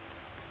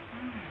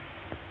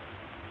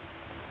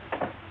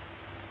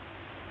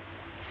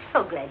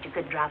 So glad you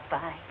could drop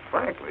by.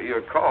 Frankly,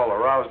 your call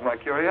aroused my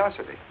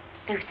curiosity.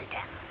 Do sit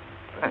down.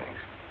 Thanks.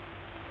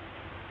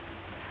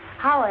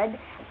 Howard,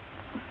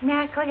 may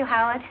I call you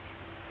Howard?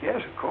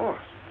 Yes, of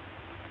course.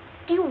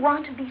 Do you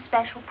want to be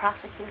special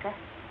prosecutor?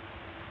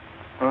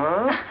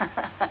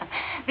 Huh?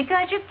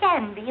 Because you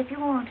can be if you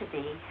want to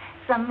be.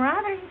 Some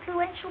rather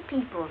influential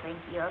people think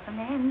you're the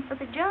man for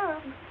the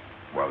job.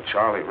 Well,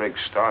 Charlie Riggs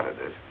started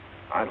it.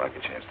 I'd like a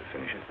chance to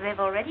finish it. They've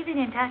already been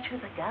in touch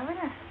with the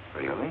governor.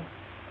 Really?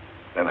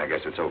 Then I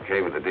guess it's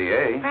okay with the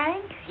DA.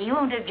 Frank, he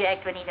won't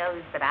object when he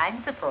knows that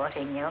I'm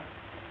supporting you.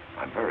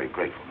 I'm very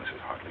grateful, Mrs.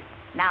 Hartley.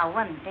 Now,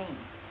 one thing.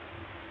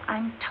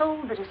 I'm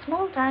told that a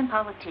small-time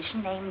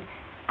politician named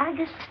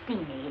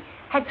Agostini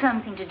had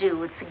something to do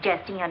with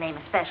suggesting your name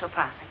as special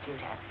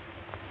prosecutor.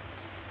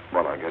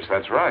 Well, I guess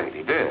that's right.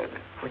 He did.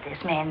 Well,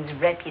 this man's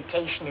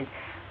reputation is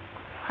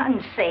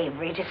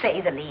unsavory, to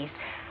say the least.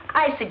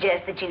 I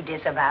suggest that you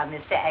disavow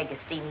Mr.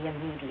 Agostini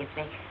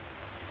immediately.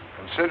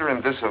 Consider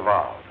him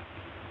disavowed.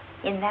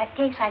 In that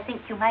case, I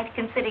think you might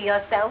consider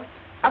yourself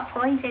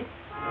appointed.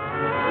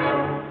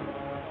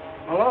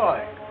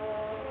 Malloy,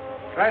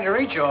 tried to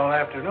reach you all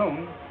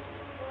afternoon.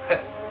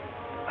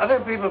 Other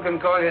people can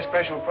call you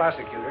special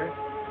prosecutor,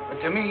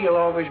 but to me, you'll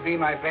always be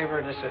my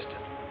favorite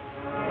assistant.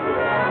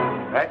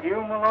 That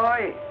you,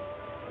 Malloy?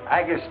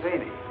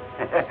 Agostini.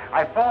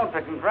 I phoned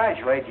to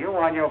congratulate you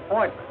on your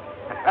appointment.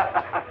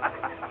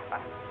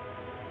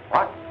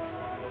 What?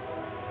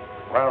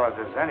 Well, if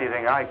there's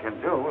anything I can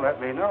do, let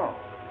me know.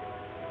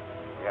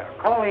 Yeah,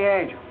 call the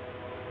angel.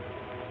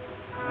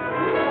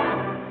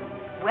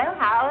 Well,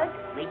 Howard,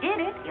 we did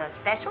it. You're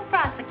special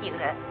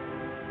prosecutor.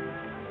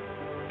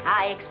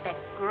 I expect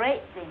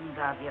great things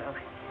of you.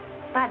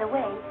 By the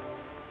way,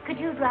 could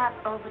you drop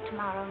over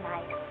tomorrow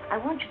night? I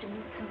want you to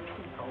meet some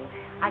people.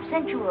 I've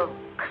sent you a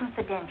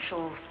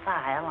confidential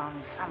file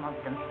on some of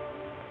them.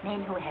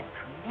 Men who have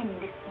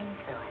tremendous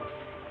influence.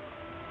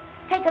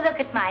 Take a look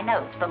at my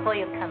notes before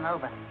you come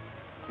over.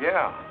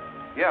 Yeah,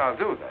 I'll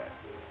do that.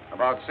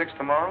 About 6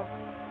 tomorrow?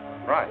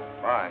 Right,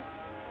 bye.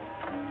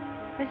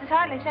 Mrs.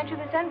 Hartley sent you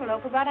this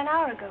envelope about an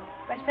hour ago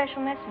by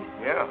special messenger.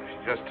 Yeah, she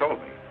just told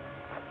me.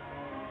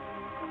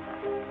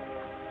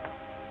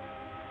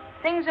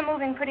 Things are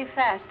moving pretty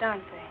fast,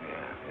 aren't they?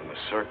 Yeah, in the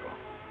circle.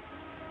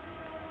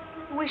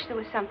 I wish there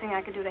was something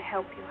I could do to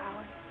help you,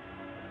 Howard.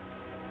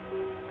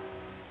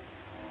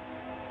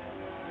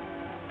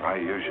 I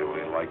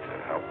usually like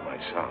to help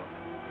myself.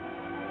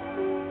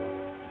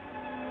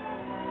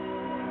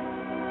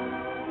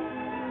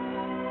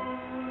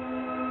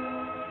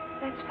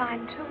 That's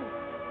fine, too.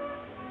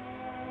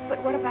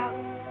 But what about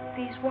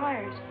these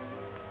wires?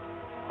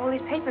 All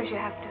these papers you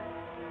have to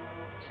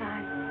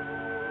sign.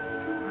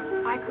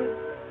 I could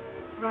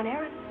run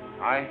errands.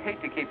 I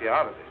hate to keep you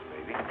out of this,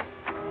 baby.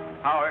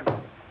 Howard,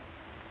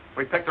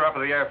 we picked her up at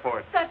the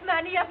airport. That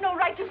man, he has no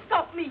right to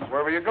stop me.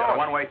 Where were you Got a going?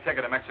 one-way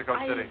ticket to Mexico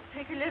City.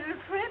 Take a little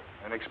trip.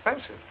 An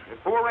expensive trip.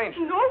 Who arranged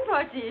it?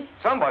 Nobody.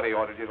 Somebody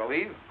ordered you to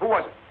leave. Who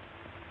was it?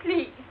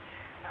 Please.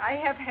 I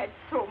have had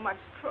so much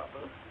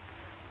trouble.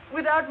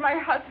 Without my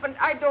husband,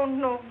 I don't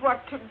know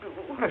what to do.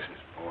 Mrs.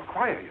 Bork,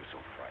 why are you so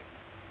frightened?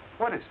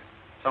 What is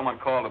it? Someone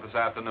called her this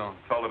afternoon,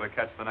 told her to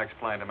catch the next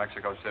plane to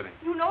Mexico City.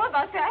 You know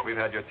about that? We've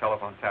had your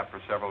telephone tapped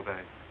for several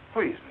days.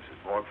 Please,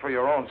 Mrs. Bork, for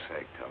your own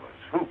sake, tell us.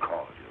 Who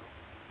called you?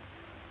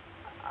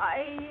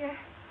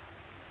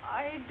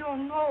 I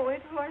don't know.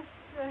 It was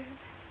a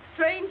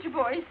strange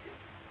voice.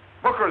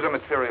 Booker's a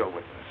material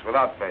witness,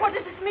 without bail. What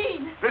does this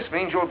mean? This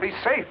means you'll be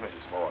safe,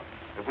 Mrs. Bork.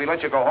 If we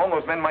let you go home,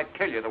 those men might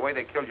kill you the way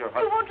they killed your You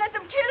husband. won't let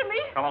them kill me?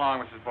 Come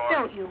along, Mrs. Borg.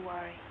 Don't you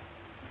worry.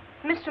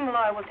 Mr.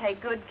 Malloy will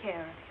take good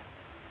care of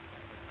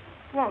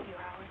you. Won't you,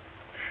 Howard?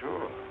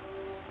 Sure.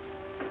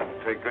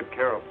 I'll take good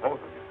care of both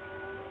of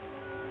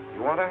you.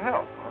 You want to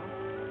help,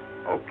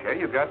 huh? Okay,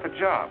 you got the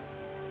job.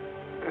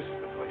 This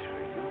is the place for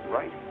you,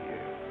 right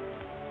here.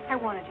 I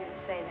wanted you to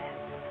say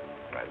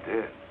that. I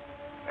did.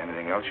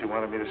 Anything else you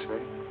wanted me to say?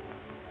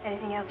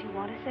 Anything else you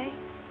want to say?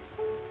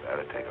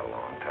 That'd take a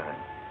long time.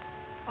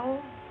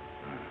 Oh.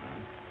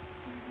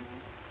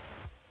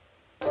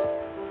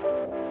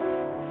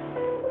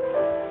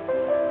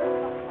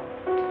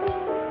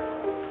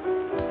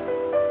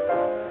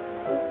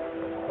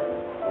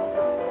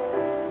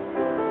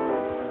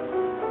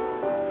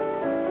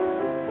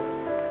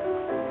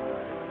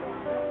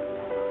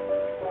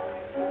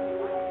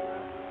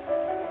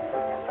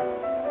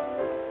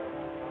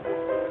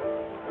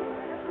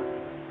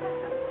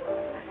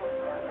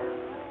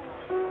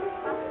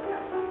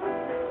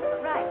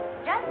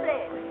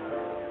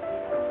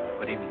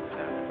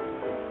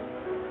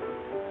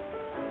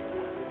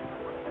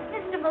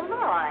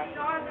 Malloy.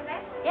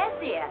 Yes,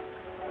 dear.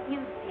 You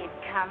did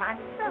come. I'm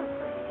so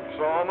glad.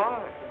 So am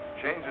I.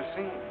 Change the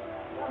scene.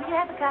 Will you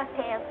have a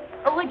cocktail?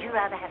 Or would you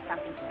rather have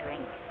something to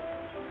drink?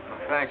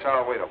 Thanks,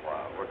 I'll wait a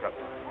while. We're got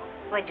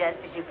time. Well, just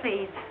as you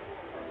please.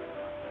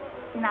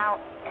 Now,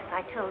 as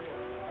I told you,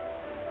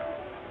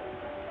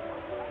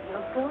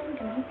 you're going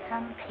to meet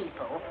some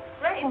people.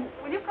 Grace,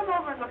 will you come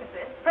over and look at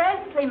this?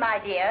 Presently, my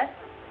dear.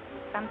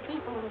 Some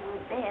people who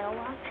will bear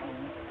watching,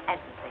 as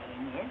the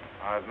saying is.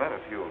 I've met a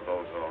few of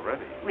those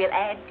already. We'll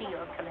add to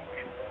your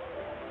collection.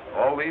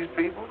 All these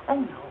people?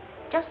 Oh, no.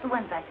 Just the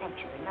ones I sent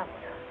you the note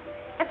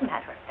on. As a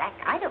matter of fact,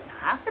 I don't know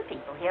half the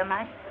people here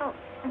myself.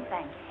 And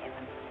thank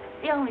heaven.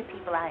 The only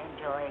people I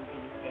enjoy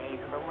these days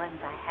are the ones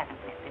I haven't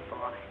met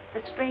before.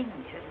 The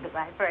strangers that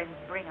my friends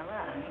bring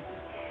along.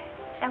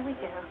 Shall we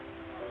go?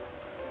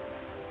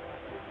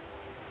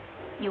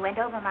 You went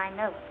over my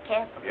notes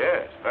carefully.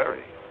 Yes,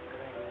 very.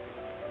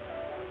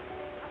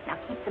 Now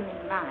keep them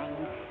in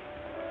mind.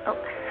 Oh,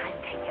 I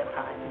beg your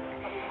pardon.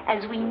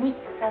 As we meet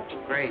the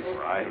subject. Grace,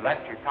 I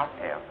left your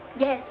cocktail.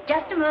 Yes,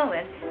 just a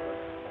moment.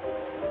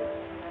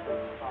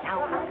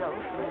 Now we'll go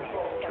from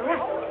left to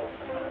right.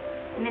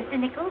 Mr.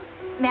 Nichols,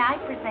 may I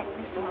present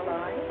Mr.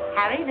 Malloy?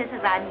 Harry, this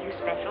is our new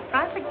special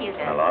prosecutor.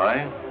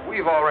 Malloy?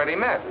 We've already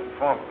met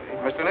informally.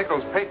 Mr.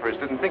 Nichols' papers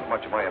didn't think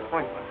much of my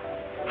appointment.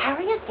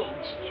 Harry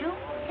against you?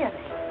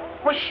 Really?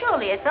 Well,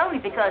 surely it's only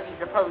because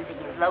he's opposing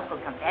his local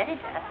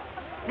competitor,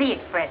 the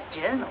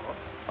Express-Journal.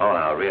 Oh,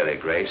 now, really,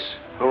 Grace,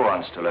 who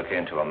wants to look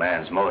into a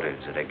man's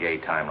motives at a gay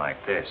time like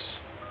this?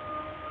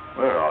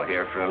 We're all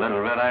here for a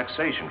little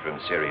relaxation from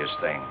serious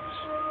things.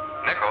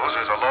 Nichols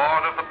is a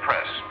lord of the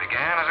press,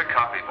 began as a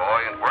copy boy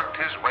and worked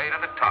his way to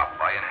the top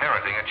by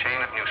inheriting a chain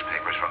of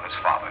newspapers from his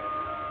father.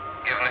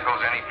 Give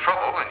Nichols any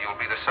trouble and you'll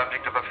be the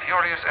subject of a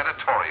furious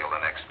editorial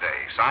the next day,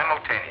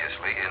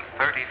 simultaneously in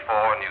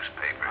 34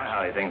 newspapers.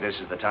 I think this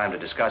is the time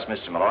to discuss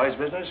Mr. Malloy's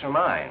business or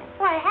mine.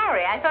 Why,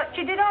 Harry, I thought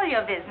you did all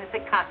your business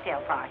at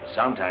cocktail parties.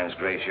 Sometimes,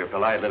 Grace, your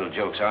polite little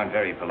jokes aren't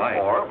very polite.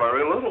 Or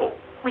very little.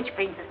 Which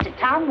brings us to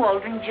Tom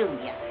Waldron,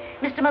 Jr.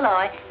 Mr.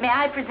 Malloy, may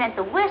I present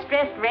the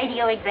worst-dressed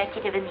radio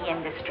executive in the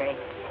industry,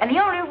 and the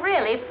only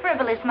really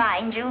frivolous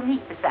mind you'll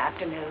meet this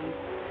afternoon.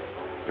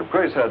 If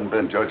Grace hadn't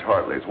been Judge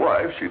Hartley's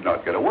wife, she'd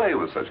not get away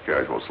with such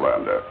casual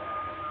slander.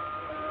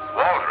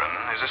 Waldron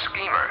is a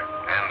schemer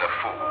and a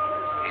fool.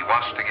 He he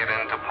wants to get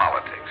into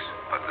politics.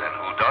 But then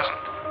who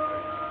doesn't?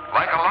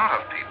 Like a lot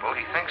of people,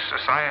 he thinks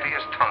society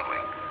is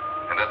tumbling,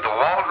 and that the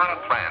Waldron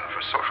plan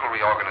for social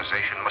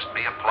reorganization must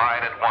be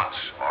applied at once,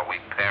 or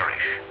we perish.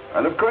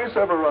 And if Grace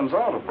ever runs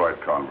out of bright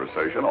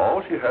conversation,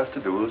 all she has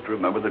to do is to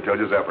remember the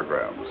judge's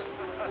epigrams.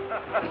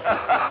 You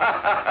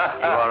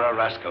are a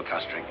rascal,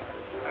 Costrick.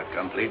 A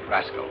complete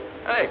rascal.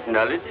 I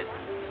acknowledge it.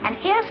 And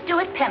here's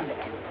Stuart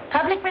Pemberton,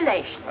 public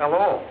relations.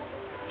 Hello.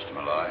 Mr.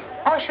 Malloy.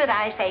 Or should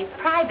I say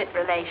private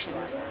relations?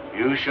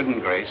 You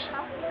shouldn't, Grace.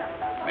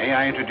 May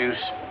I introduce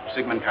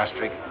Sigmund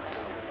Costrick,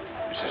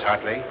 Mrs.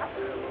 Hartley,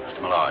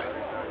 Mr. Malloy.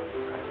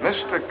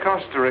 Mr.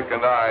 Kosterick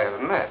and I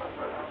have met.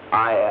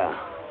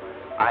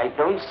 I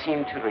don't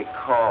seem to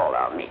recall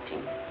our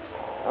meeting.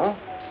 Oh?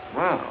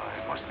 Well,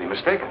 I must be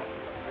mistaken.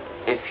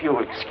 If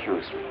you'll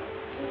excuse me.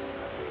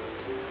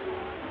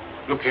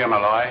 Look here,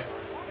 Malloy.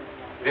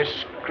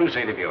 This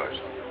crusade of yours,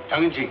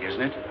 tongue-in-cheek,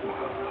 isn't it?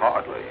 Well,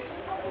 hardly.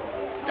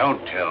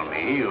 Don't tell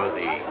me you're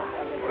the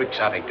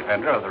quixotic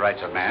defender of the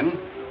rights of man.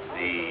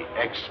 The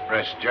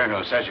Express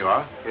Journal says you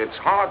are. It's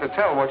hard to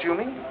tell what you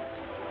mean.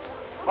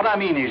 What I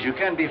mean is you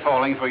can't be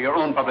falling for your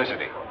own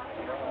publicity.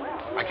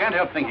 I can't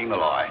help thinking,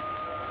 Malloy,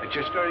 that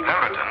you're stirring...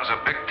 Pemberton's a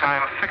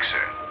big-time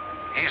fixer.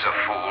 He's a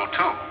fool,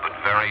 too, but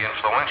very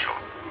influential.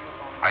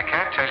 I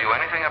can't tell you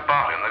anything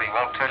about him that he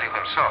won't tell you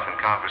himself in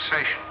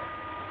conversation.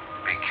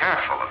 Be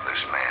careful of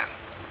this man.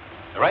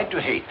 The right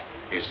to hate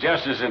is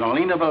just as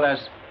inalienable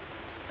as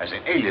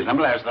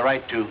inalienable as the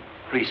right to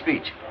free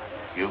speech.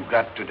 You've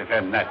got to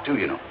defend that, too,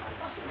 you know.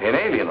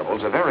 Inalienable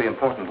is a very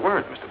important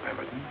word, Mr.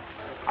 Pemberton.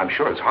 I'm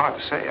sure it's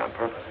hard to say on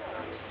purpose.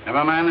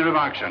 Never mind the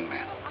remarks, young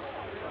man.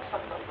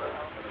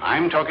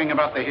 I'm talking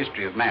about the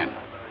history of man.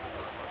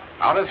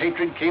 Out of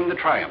hatred came the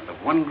triumph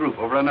of one group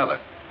over another,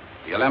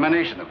 the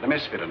elimination of the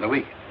misfit and the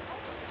weak,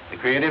 the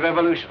creative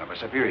evolution of a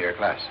superior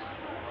class.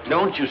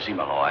 Don't you see,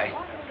 Malloy?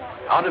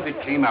 Out of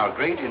it came our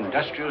great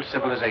industrial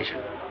civilization.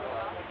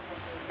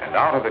 And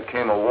out of it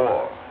came a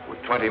war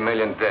with 20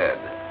 million dead.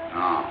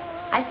 Oh.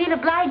 I feel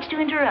obliged to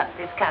interrupt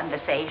this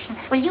conversation.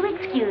 Will you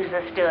excuse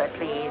us, Stuart,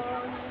 please?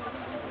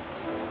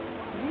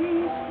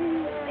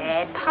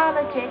 Bad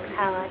politics,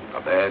 Howard.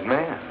 A bad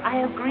man.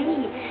 I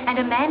agree. And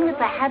a man with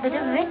the habit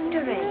of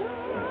victory.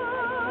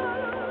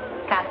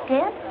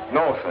 Cocktail?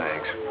 No,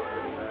 thanks.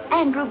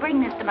 Andrew,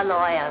 bring Mr.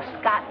 Malloy a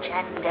scotch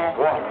and...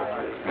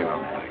 Water.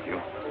 No, thank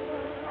you.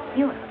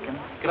 You're welcome.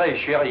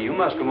 Grace, chérie, you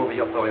must come over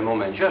here for a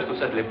moment just to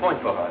settle a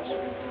point for us.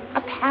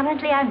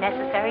 Apparently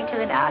unnecessary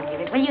to an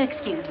argument. Will you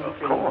excuse me,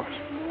 please? Of course.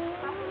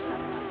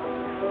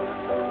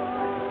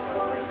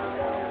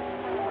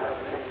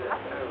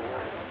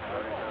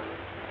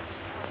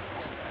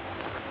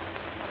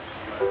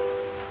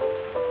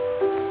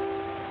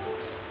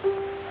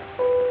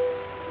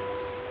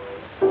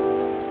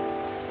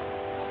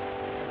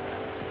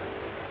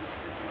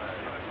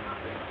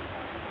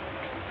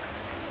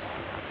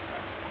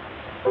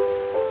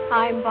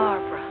 I'm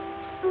Barbara.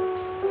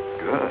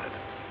 Good.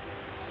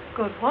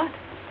 Good what?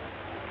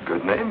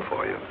 Good name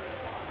for you.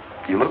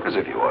 You look as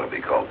if you ought to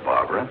be called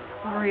Barbara.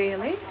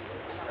 Really?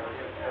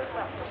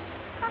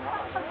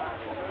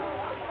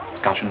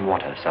 Scotch and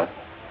water, sir.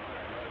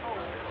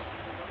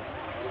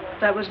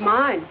 That was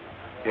mine.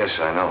 Yes,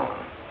 I know.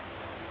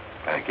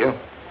 Thank you.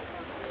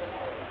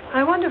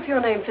 I wonder if your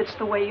name fits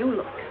the way you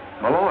look.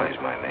 Malloy's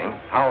my name.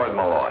 Howard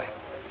Malloy.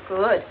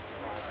 Good.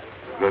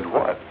 Good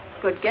what?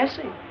 Good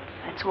guessing.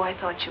 That's who I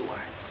thought you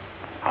were.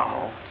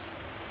 How?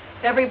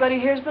 Everybody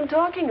here's been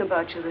talking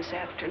about you this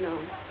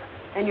afternoon.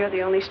 And you're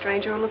the only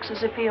stranger who looks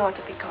as if he ought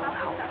to be called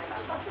Howard.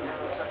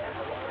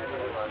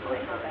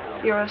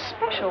 You're a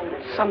special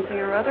something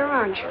or other,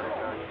 aren't you?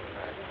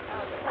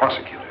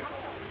 Prosecutor.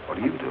 What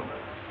do you do?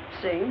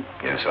 Sing?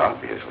 Yes,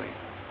 obviously.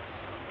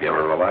 You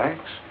ever relax?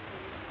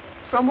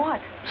 From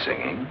what?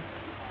 Singing.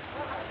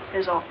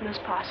 As often as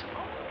possible.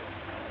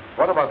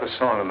 What about the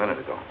song a minute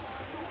ago?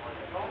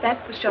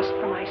 That was just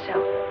for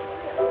myself.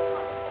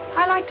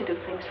 I like to do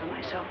things for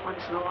myself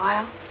once in a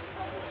while.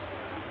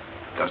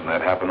 Doesn't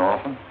that happen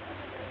often?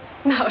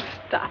 Now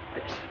stop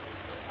this.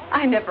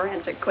 I never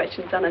answer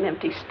questions on an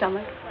empty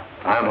stomach.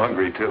 I'm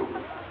hungry, too.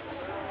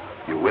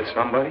 You with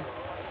somebody?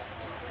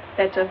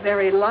 That's a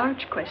very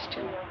large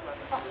question.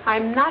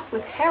 I'm not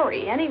with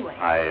Harry, anyway.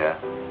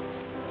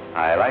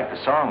 I like the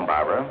song,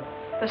 Barbara.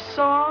 The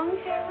song,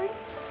 Harry?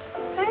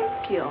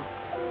 Thank you.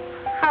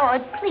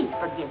 Howard, please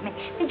forgive me.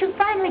 Did you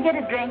finally get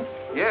a drink?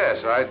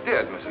 Yes, I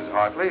did, Mrs.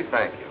 Hartley.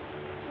 Thank you.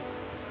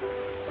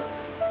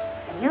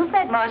 You've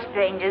met more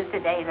strangers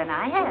today than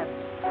I have.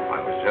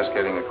 I was just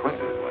getting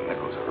acquainted when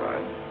Nichols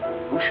arrived.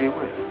 Who's she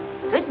with?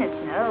 Goodness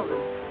knows.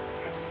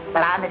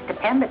 But our Mr.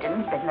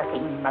 Pemberton's been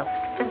looking most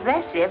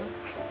possessive.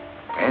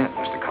 And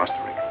Mr.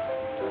 Kosterick.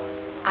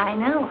 I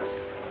know.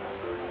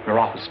 Your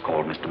office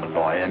called, Mr.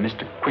 Malloy, and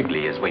Mr.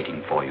 Quigley is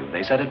waiting for you.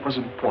 They said it was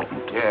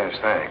important. Yes,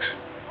 thanks.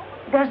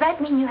 Does that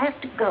mean you have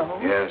to go?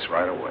 Yes,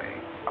 right away.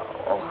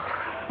 Oh,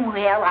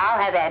 well, I'll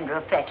have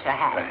Andrew fetch her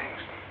hat.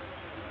 Thanks.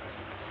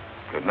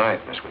 Good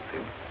night, Miss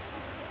Whitfield.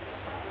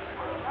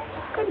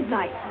 Good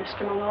night,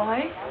 Mr.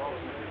 Malloy.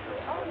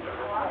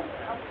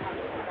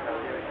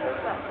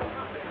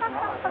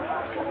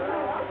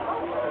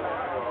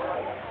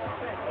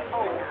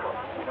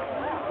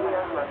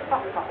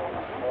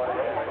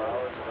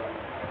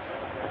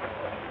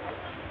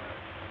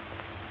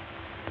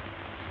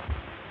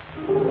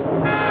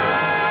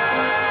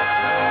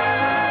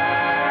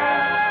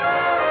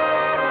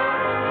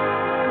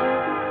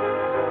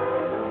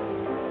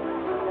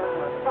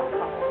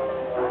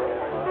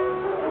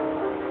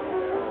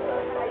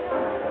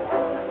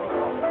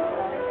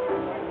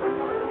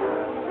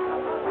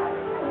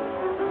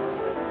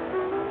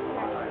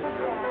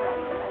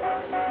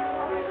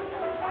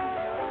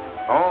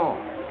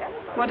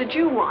 What did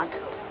you want?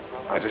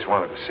 I just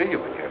wanted to see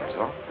you again, is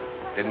all.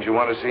 Didn't you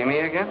want to see me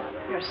again?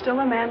 You're still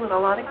a man with a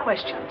lot of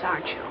questions,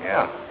 aren't you?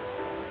 Yeah.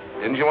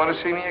 Didn't you want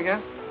to see me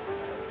again?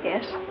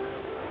 Yes.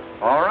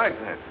 All right,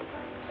 then.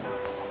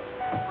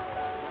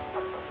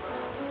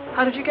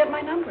 How did you get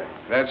my number?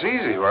 That's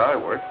easy where I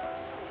work.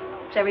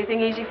 Is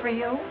everything easy for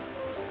you?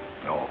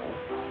 No.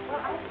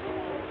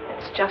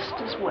 It's just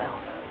as well.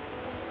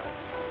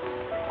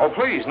 Oh,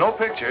 please, no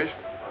pictures.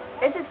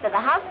 This is for the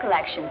house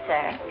collection,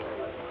 sir.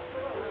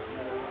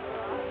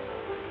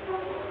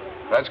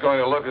 That's going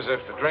to look as if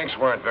the drinks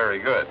weren't very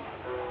good.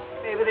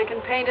 Maybe they can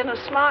paint in a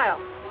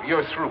smile.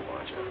 You're through,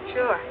 aren't you?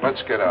 Sure.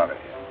 Let's get out of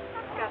here.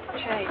 Got the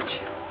change.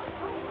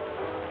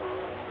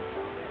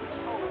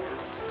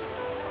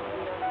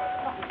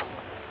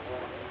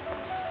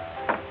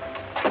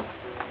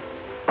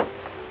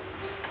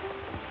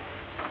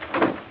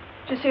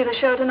 Did you see the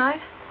show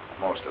tonight?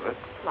 Most of it.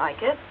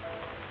 Like it?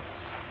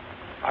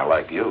 I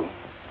like you.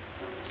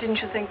 Didn't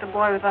you think the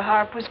boy with the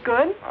harp was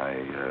good? I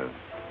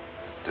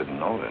didn't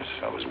notice.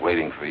 I was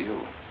waiting for you.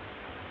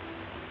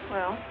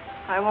 Well,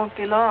 I won't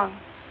be long.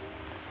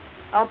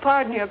 I'll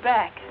pardon your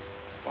back.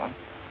 What?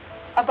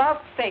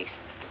 About face,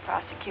 Mr.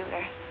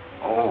 Prosecutor.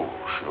 Oh,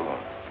 sure.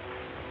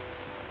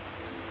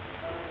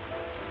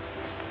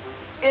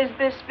 Is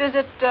this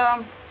visit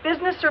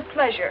business or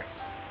pleasure?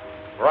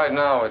 Right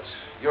now, it's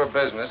your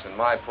business and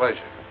my pleasure.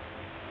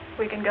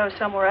 We can go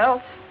somewhere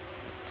else.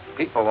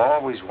 People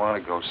always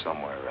want to go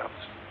somewhere else.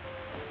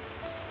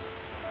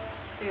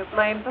 Do you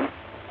blame them?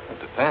 It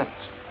depends.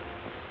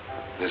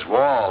 This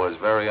wall is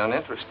very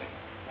uninteresting.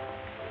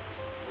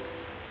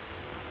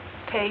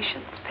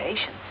 Patience,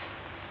 patience.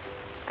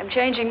 I'm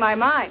changing my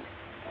mind.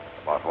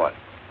 About what?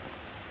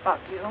 About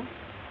you.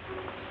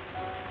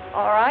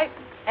 All right,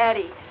 at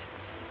ease.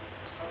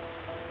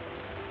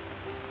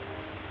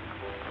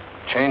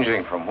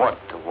 Changing from what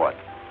to what?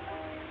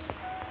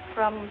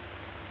 From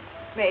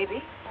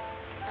maybe,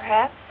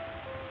 perhaps.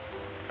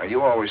 Are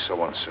you always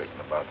so uncertain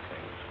about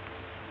things?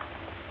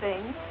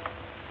 Things?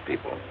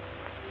 People.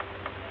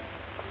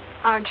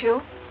 Aren't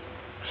you?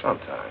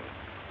 Sometimes.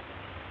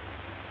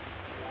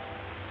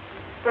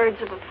 Birds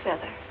of a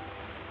feather.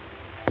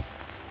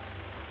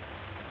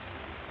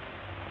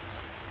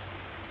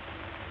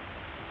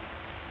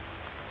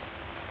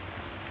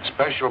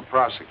 Special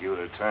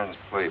prosecutor turns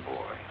playboy.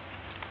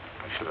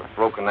 I should have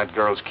broken that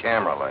girl's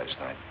camera last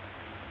night.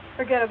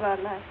 Forget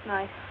about last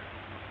night.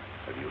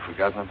 Have you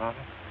forgotten about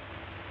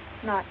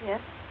it? Not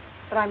yet,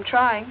 but I'm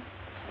trying.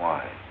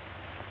 Why?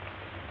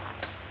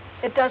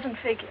 It doesn't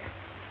figure.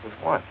 With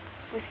what?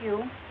 With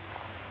you.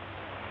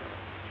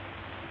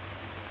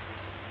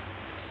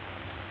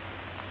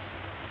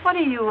 What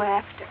are you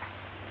after?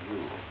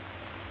 You.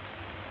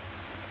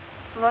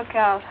 Look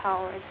out,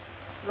 Howard.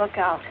 Look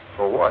out.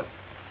 For what?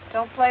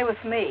 Don't play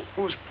with me.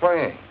 Who's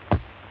playing?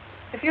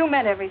 If you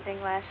meant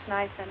everything last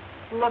night, then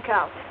look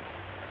out.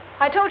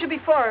 I told you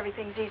before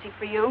everything's easy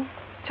for you.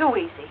 Too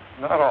easy.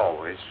 Not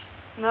always.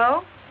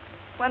 No?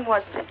 When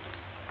was it?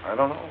 I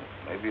don't know.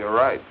 Maybe you're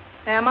right.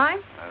 Am I?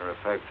 Matter of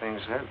fact,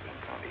 things have been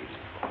kind of easy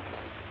for me.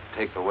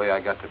 Take the way I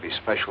got to be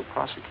special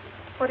prosecutor.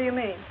 What do you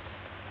mean?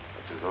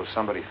 It's as though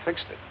somebody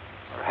fixed it.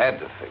 Or had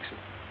to fix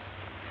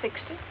it.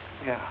 Fixed it?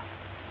 Yeah.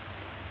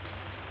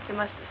 You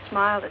must have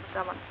smiled at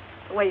someone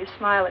the way you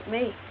smile at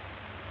me.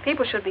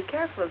 People should be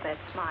careful of that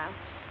smile.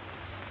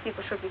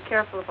 People should be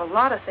careful of a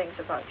lot of things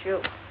about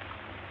you.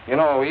 You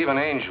know, even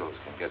angels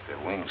can get their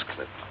wings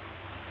clipped.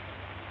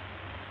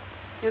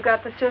 You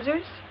got the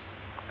scissors?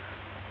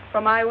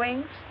 For my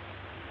wings?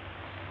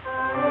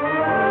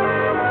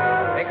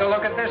 Take a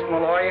look at this,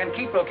 Malloy, and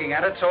keep looking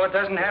at it so it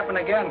doesn't happen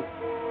again.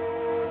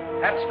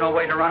 That's no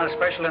way to run a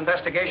special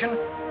investigation.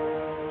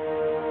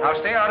 Now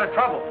stay out of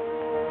trouble.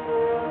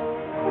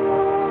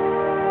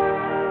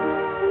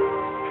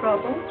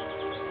 Trouble?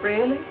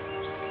 Really?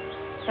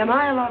 Am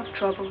I a lot of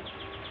trouble?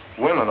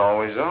 Women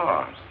always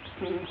are.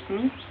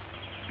 Mm-hmm.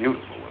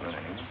 Beautiful women,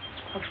 ain't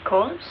they? Of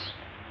course.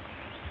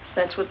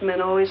 That's what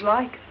men always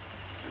like.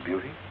 The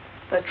beauty?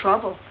 The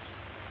trouble.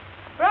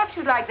 Perhaps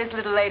you'd like this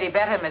little lady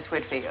better, Miss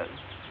Whitfield.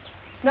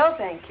 No,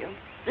 thank you.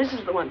 This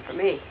is the one for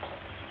me.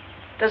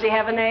 Does he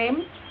have a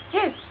name?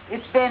 Yes,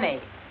 it's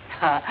Benny.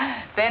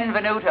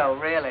 Benvenuto,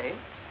 really.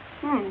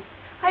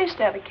 I used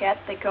to have a cat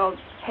they called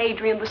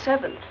Hadrian the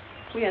Seventh.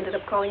 We ended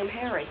up calling him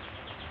Harry.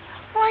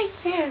 Why,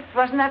 yes.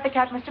 Wasn't that the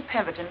cat Mr.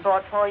 Pemberton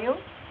bought for you?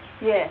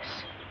 Yes,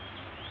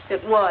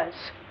 it was.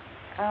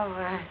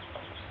 Oh,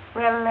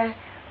 well,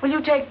 Will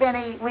you take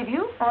Benny with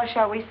you, or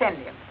shall we send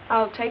him?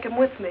 I'll take him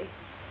with me.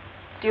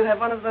 Do you have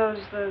one of those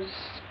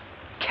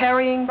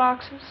carrying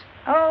boxes?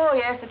 Oh,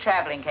 yes, the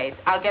traveling case.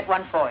 I'll get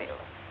one for you.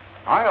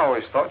 I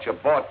always thought you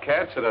bought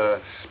cats at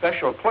a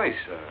special place,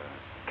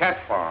 a cat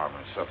farm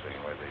or something,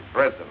 where they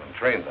bred them and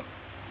trained them.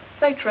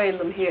 They train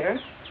them here,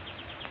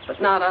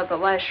 but not out of the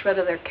last shred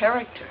of their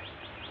character.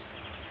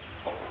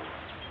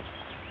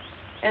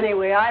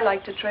 Anyway, I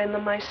like to train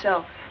them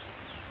myself.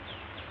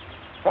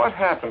 What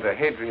happened to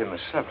Hadrian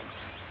VII?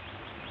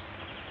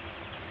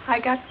 I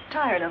got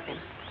tired of him.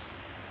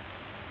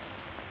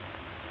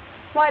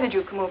 Why did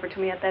you come over to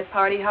me at that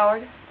party,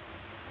 Howard?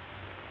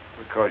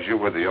 Because you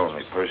were the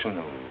only person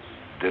who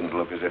didn't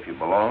look as if you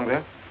belonged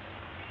there?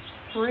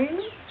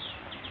 Really?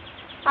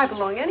 I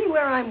belong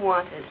anywhere I'm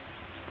wanted.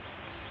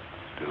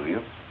 Do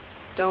you?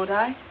 Don't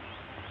I?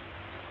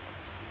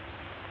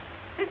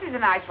 This is a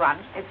nice one.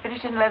 It's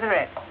finished in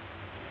leatherette.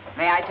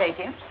 May I take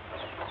him?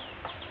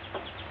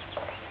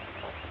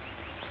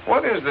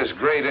 What is this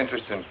great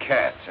interest in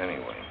cats,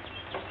 anyway?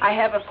 I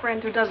have a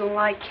friend who doesn't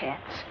like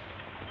cats.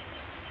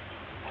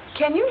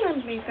 Can you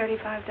lend me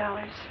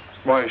 $35?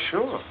 Why,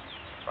 sure.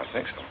 I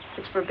think so.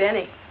 It's for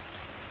Benny.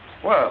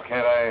 Well,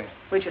 can't I...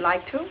 Would you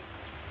like to?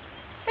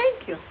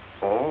 Thank you.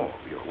 Oh,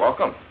 you're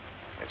welcome.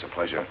 It's a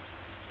pleasure.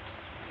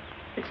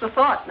 It's the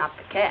thought, not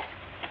the cat.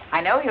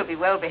 I know he'll be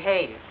well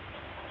behaved.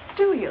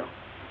 Do you?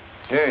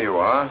 Here you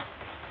are.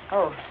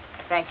 Oh,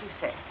 thank you,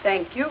 sir.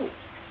 Thank you.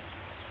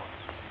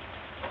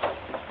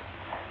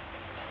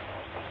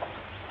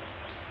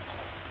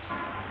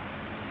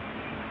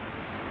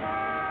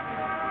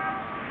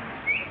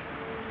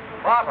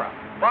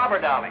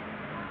 Barbara, darling.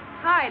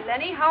 Hi,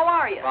 Lenny. How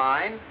are you?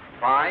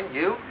 Fine.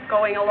 You?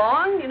 Going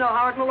along. You know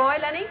Howard Malloy,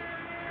 Lenny?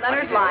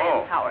 Leonard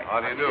Lyons, Howard. How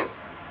do you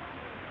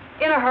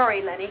do? In a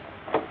hurry, Lenny.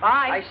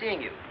 Bye. Nice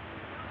seeing you.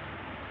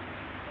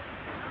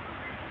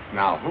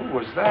 Now, who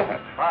was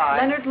that? Bye.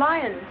 Leonard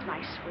Lyons, my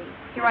sweet.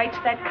 He writes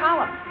that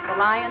column, The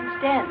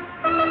Lion's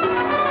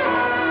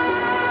Den.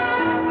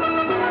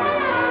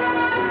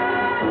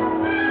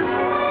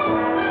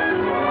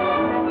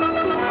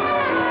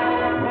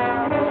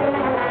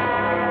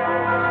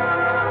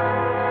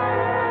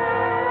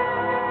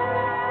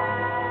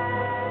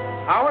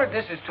 Howard,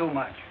 this is too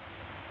much.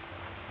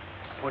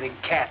 Putting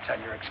cats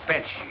on your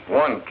expense sheet.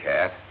 One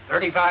cat.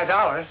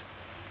 $35.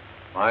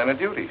 Line of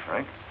duty,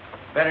 Frank.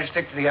 Better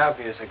stick to the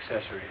obvious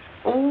accessories.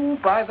 Oh,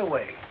 by the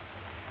way,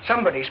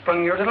 somebody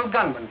sprung your little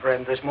gunman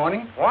friend this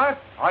morning. What?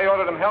 I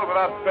ordered him held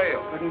without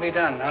bail. Couldn't be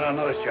done. Not on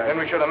those charges. Then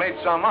we should have made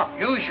some up.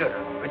 You should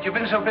have. But you've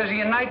been so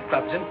busy in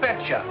nightclubs and pet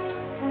shops.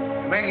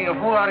 You're making a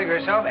fool out of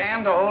yourself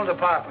and the whole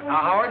department.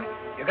 Now, Howard,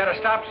 you got to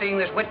stop seeing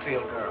this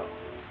Whitfield girl.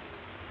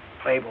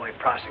 Playboy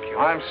prosecutor.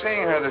 I'm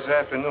seeing her this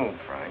afternoon,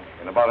 Frank,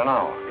 in about an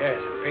hour.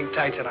 Yes, in pink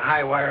tights and a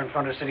high wire in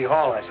front of City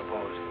Hall, I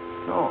suppose.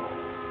 No.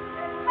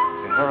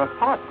 In her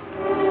apartment.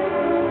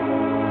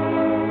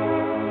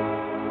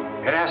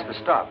 It has to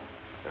stop.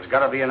 There's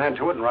got to be an end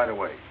to it, and right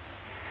away.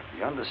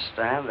 You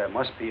understand? There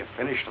must be a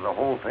finish to the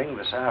whole thing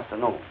this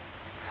afternoon.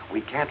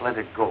 We can't let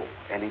it go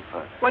any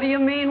further. What do you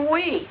mean,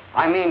 we?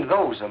 I mean,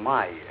 those are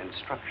my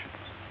instructions,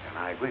 and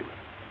I agree with them.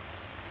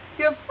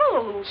 You're full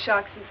of little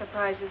shocks and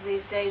surprises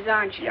these days,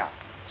 aren't you? Yeah.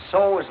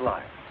 So is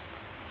life.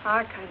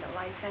 Our kind of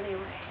life,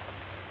 anyway.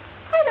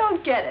 I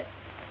don't get it.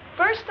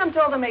 First, I'm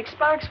told to make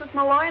sparks with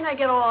Malloy, and I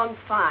get along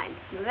fine.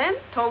 And then,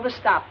 told to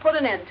stop, put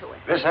an end to it.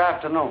 This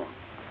afternoon.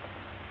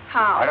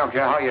 How? I don't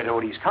care how you do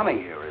it. He's coming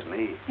here, isn't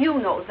he? You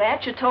know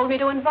that. You told me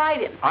to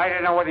invite him. I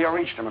didn't know whether you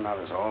reached him or not,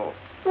 is all.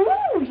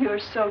 Ooh, you're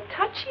so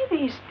touchy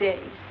these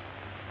days.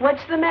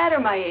 What's the matter,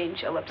 my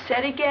angel?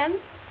 Upset again?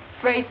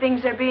 Afraid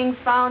things are being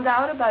found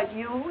out about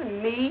you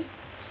and me?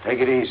 Take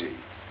it easy.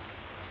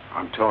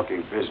 I'm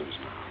talking business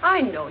now.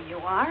 I know you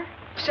are.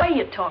 So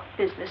you talk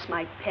business,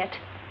 my pet.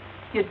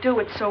 You do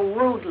it so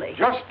rudely.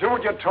 Just do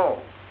what you're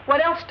told.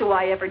 What else do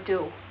I ever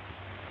do?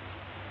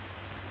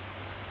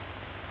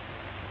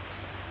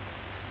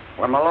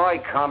 When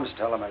Malloy comes,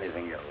 tell him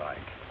anything you like.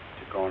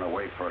 You're going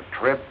away for a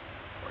trip,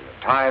 or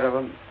you're tired of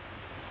him,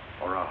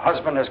 or a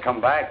husband has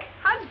come back.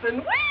 Husband?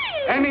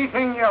 Whee!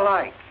 Anything you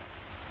like.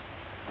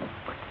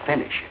 But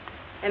finish it.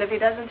 And if he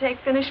doesn't take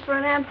finish for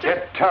an answer?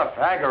 Get tough,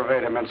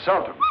 aggravate him,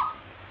 insult him.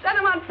 Set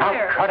him on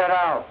fire. Now cut it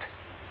out.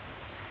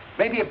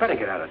 Maybe you better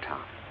get out of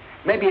town.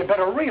 Maybe you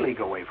better really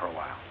go away for a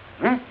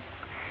while.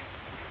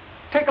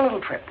 Take a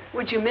little trip.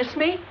 Would you miss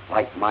me?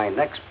 Like my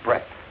next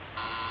breath.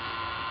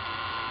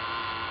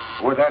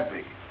 Who would that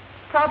be?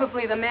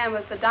 Probably the man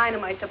with the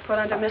dynamite to put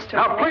under Mr.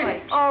 Now, Malloy.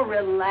 please. Oh,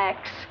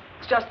 relax.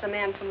 It's just the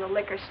man from the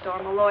liquor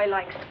store. Malloy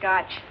likes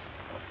scotch.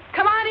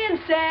 Come on in,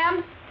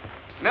 Sam.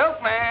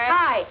 Milkman.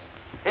 Hi.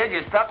 Here's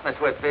your stuff, Miss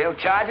Whitfield.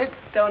 Charge it?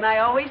 Don't I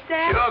always,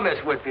 Sam? Sure, Miss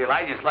Whitfield.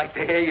 I just like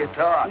to hear you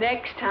talk.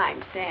 Next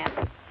time,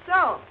 Sam.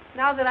 So,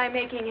 now that I'm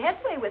making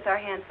headway with our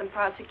handsome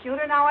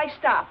prosecutor, now I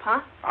stop,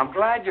 huh? I'm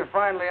glad you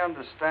finally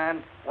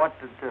understand what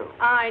to do.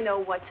 I know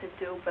what to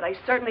do, but I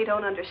certainly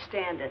don't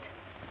understand it.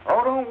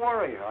 Oh, don't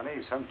worry,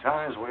 honey.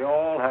 Sometimes we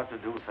all have to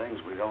do things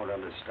we don't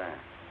understand.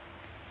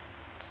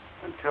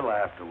 Until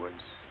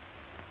afterwards,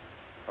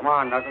 Come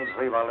on, Knuckles,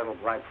 leave our little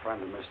black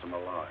friend to Mr.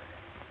 Malloy.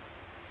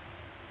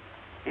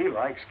 He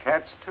likes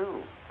cats,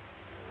 too.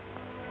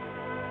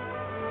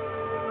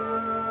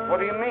 What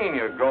do you mean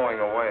you're going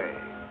away?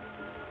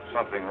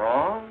 Something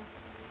wrong?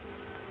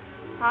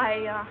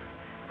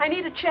 I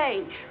need a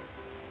change.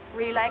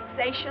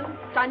 Relaxation,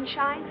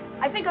 sunshine.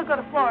 I think I'll go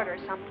to Florida or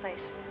someplace.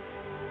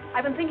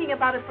 I've been thinking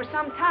about it for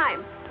some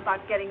time,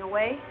 about getting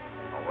away.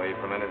 Away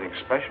from anything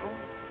special?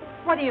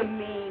 What do you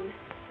mean?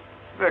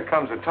 There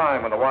comes a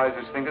time when the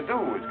wisest thing to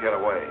do is get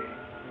away.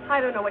 I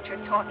don't know what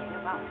you're talking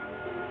about.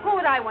 Who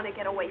would I want to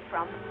get away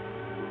from?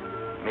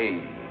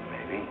 Me,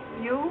 maybe.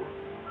 You?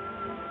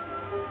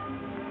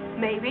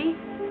 Maybe.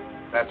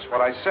 That's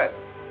what I said.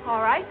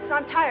 All right, so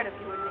I'm tired of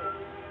you and me.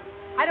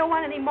 I don't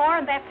want any more,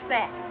 and that's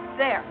that.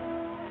 There.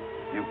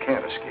 You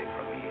can't escape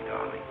from me,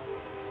 darling.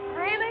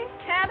 Really?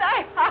 Can't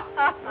I?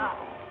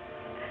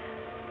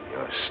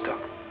 You're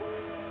stuck.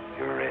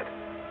 You're it.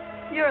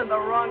 You're in the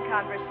wrong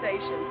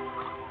conversation.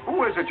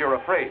 Who is it you're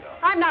afraid of?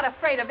 I'm not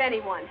afraid of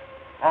anyone.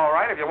 All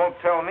right, if you won't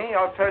tell me,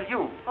 I'll tell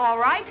you. All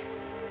right?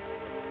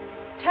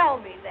 Tell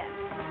me then.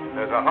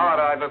 There's a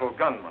hard-eyed little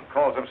gunman,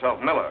 calls himself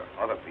Miller.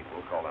 Other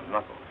people call him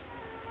Knuckles.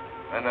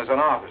 And there's an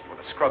artist with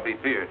a scrubby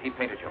beard. He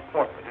painted your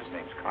portrait. His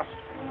name's Costa.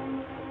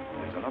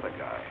 There's another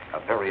guy, a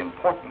very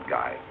important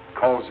guy,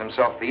 calls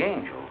himself the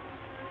Angel.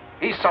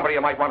 He's somebody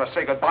you might want to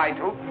say goodbye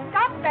to.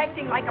 Stop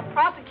acting like a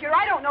prosecutor.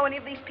 I don't know any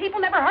of these people,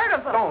 never heard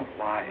of them. Don't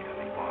lie to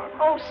me, Barbara.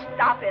 Oh,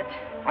 stop it.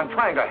 I'm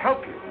trying to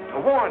help you, to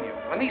warn you.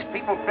 When these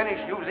people finish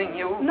using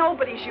you...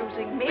 Nobody's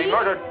using me. They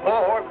murdered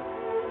Ford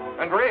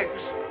and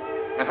Riggs.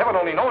 And heaven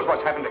only knows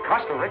what's happened to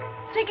Costa, Rick.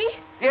 Ziggy?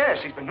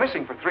 Yes, he's been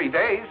missing for 3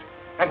 days.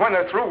 And when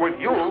they're through with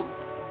you,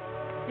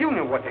 you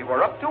knew what they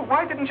were up to.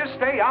 Why didn't you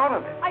stay out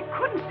of it? I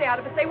couldn't stay out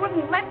of it. They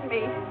wouldn't let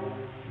me.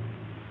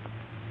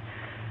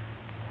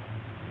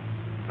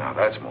 Now,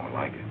 that's more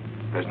like it.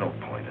 There's no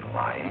point in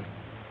lying.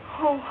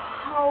 Oh,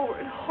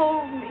 Howard,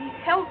 hold me.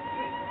 Help me.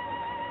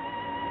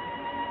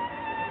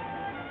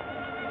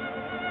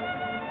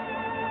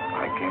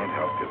 I can't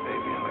help you,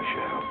 baby, unless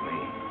you help me.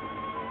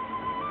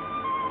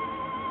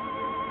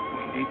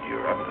 We need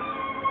your evidence.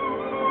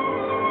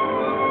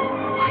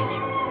 Why,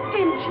 you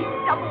dingy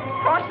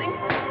double-crossing.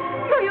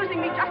 You're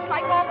using me just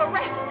like all the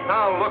rest.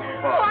 Now, look,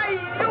 Bob. Why,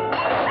 you...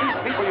 These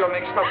people you're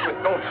mixed up with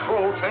don't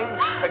fool things.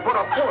 They put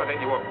a bullet in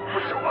you or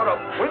push you out a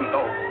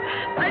window.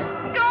 Let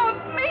go of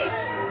me.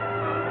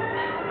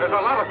 There's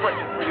a lot of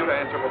questions for you to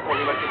answer before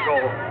we let you go.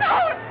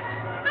 No!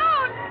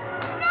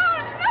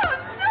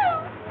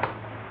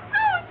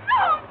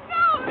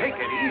 Take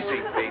it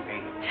easy, baby.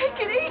 Take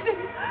it easy.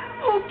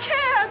 Who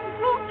can?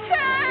 Who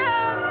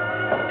can?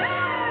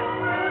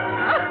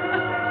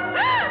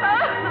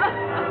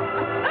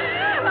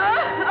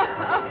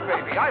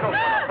 Baby, I don't want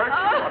to hurt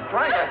you. I'm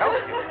trying to help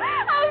you.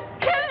 I'll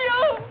kill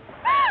you.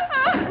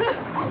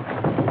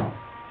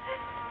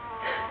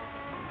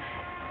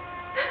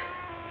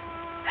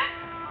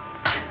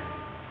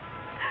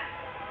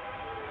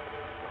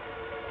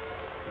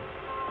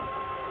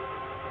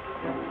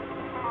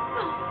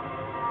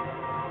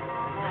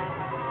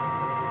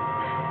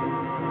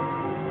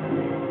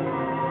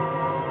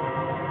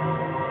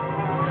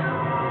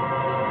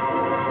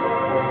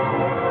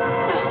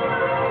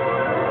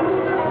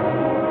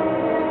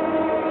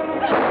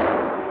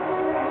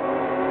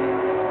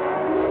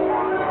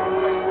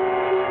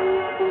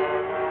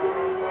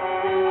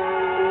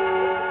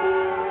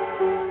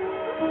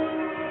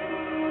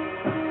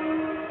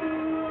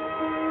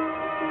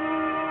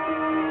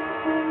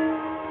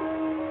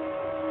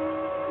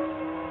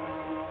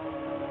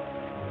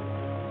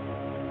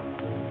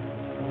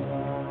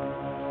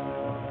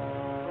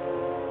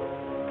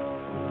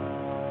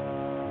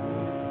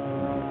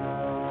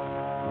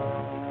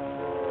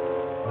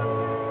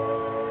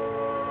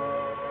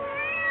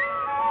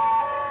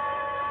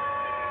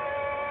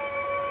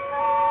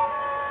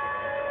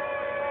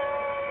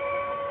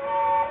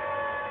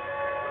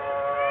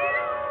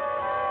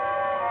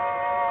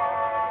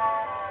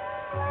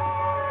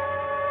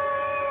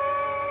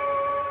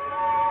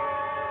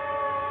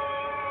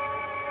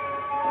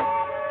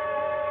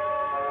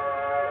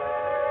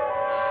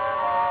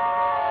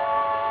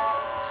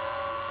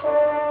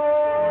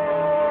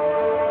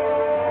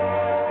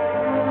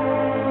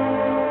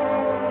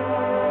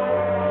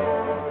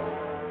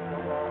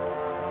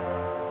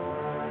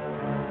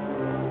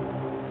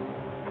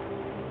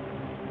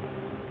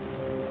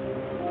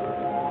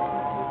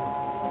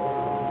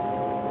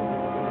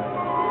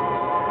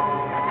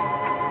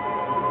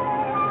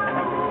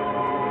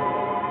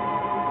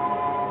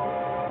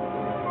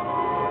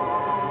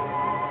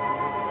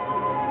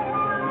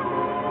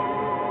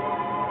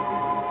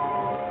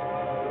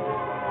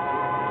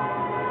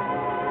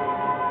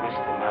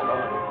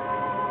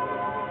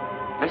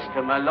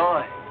 Mr.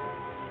 Malloy.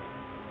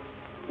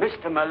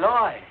 Mr.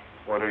 Malloy.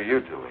 What are you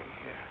doing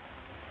here?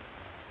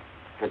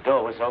 The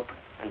door was open,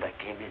 and I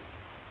came in.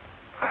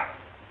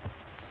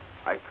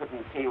 I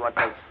couldn't see what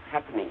was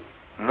happening.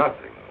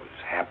 Nothing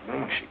was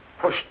happening. She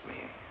pushed me.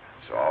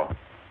 That's all.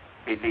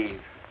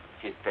 Believe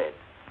she's dead.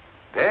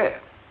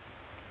 Dead?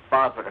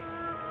 Barbara.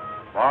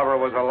 Barbara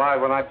was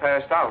alive when I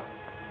passed out.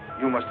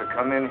 You must have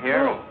come in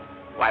here. No.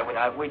 Why would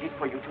I have waited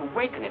for you to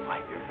awaken if I...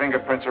 Your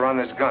fingerprints are on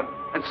this gun.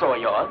 And so are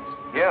yours.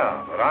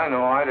 Yeah, but I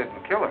know I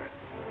didn't kill her.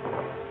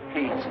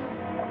 Please.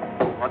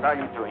 What are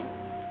you doing?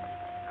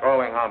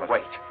 Calling homicide.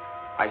 Wait.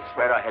 I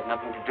swear I had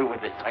nothing to do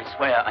with this. I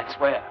swear.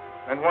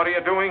 Then what are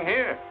you doing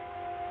here?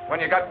 When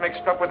you got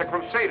mixed up with the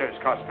Crusaders,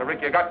 Costa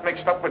Rica, you got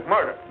mixed up with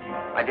murder.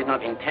 I did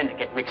not intend to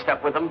get mixed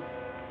up with them.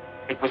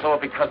 It was all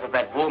because of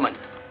that woman.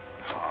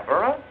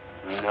 Barbara?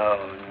 No,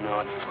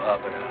 not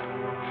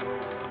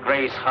Barbara.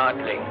 Grace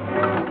Hartley.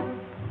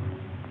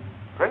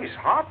 Grace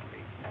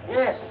Hartley?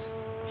 Yes.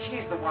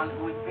 She's the one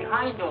who is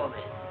behind all this.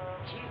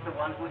 She's the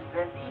one who is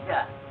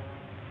Danziger.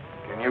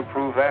 Can you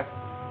prove that?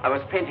 I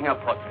was painting her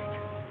portrait.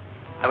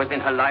 I was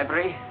in her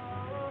library,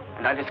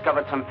 and I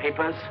discovered some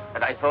papers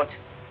that I thought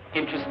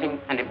interesting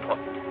and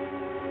important.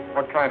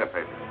 What kind of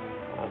papers?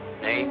 Oh,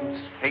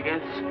 names,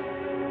 figures.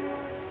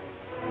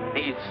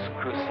 These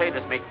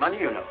Crusaders make money,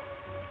 you know.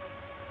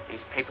 These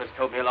papers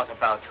told me a lot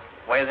about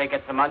where they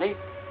get the money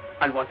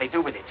and what they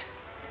do with it.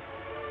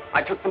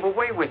 I took them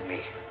away with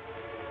me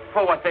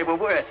for what they were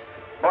worth.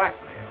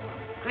 Blackmail?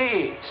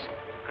 Please.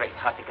 Grace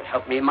Hartley could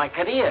help me in my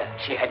career.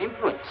 She had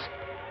influence.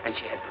 And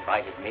she had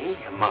provided me,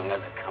 among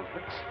other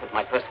comforts, with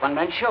my first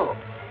one-man show.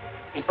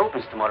 It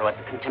opens tomorrow at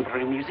the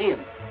Contemporary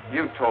Museum.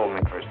 You told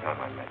me first time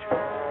I met you.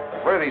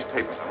 Where are these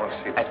papers? I want to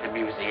see them. At the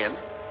museum.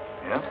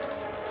 Yeah?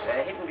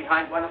 They're hidden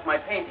behind one of my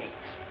paintings.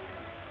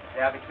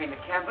 They are between the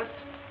canvas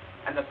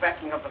and the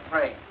backing of the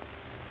frame.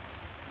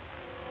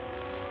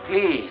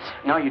 Please,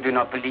 now you do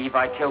not believe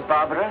I killed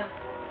Barbara?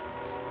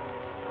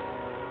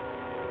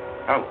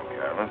 Hello,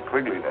 Carolyn.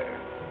 Quigley there.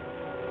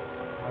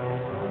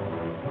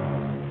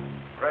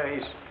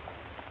 Grace.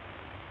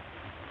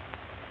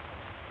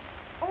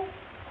 Oh,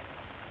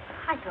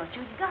 I thought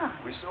you'd gone.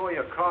 We saw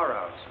your car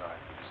outside.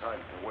 We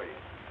decided to wait.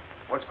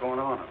 What's going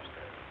on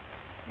upstairs?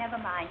 Never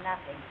mind,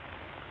 nothing.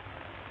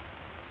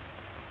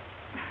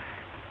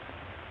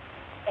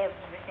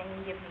 Everything.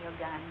 Give me your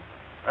gun.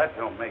 That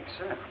don't make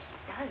sense.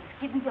 It does.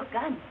 Give me your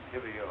gun.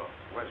 Give her yours.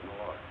 Where's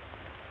Malloy?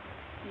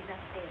 He's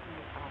upstairs in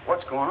his office.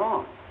 What's going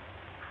on?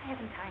 I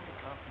haven't time to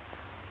talk now.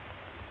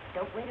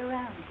 Don't wait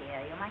around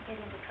here. You might get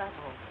into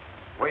trouble.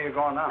 Where you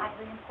going now? I have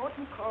an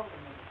important call to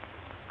make.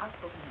 I'll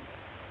phone you.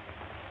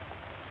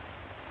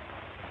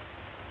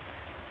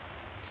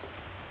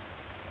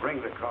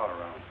 Bring the car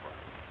around for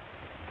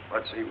her.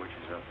 Let's see what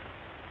she's up to.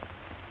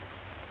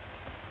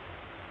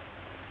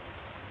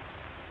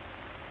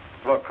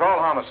 Look, call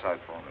homicide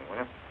for me, will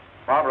you?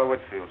 Barbara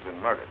Whitfield's been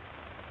murdered.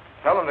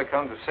 Tell them to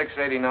come to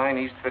 689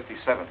 East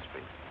 57th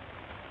Street.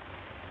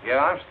 Yeah,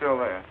 I'm still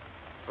there.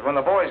 But when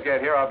the boys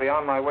get here, I'll be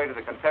on my way to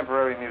the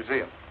Contemporary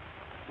Museum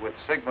with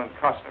Sigmund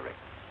Kostner.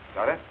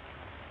 Got it?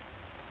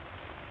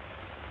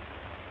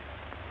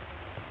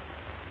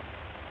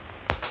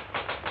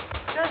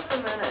 Just a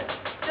minute.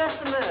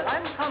 Just a minute.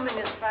 I'm coming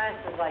as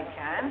fast as I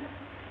can.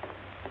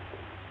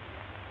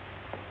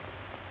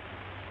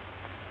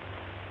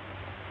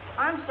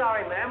 I'm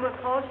sorry, ma'am. We're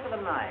closed for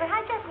the night. But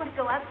I just want to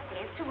go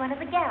upstairs to one of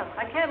the galleries.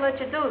 I can't let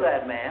you do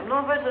that, ma'am.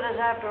 No visitors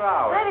after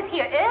hours. I was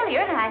here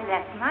earlier and I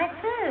left my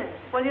purse.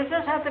 Well, you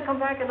just have to come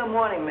back in the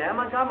morning, ma'am.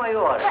 I got my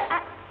orders.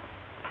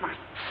 But my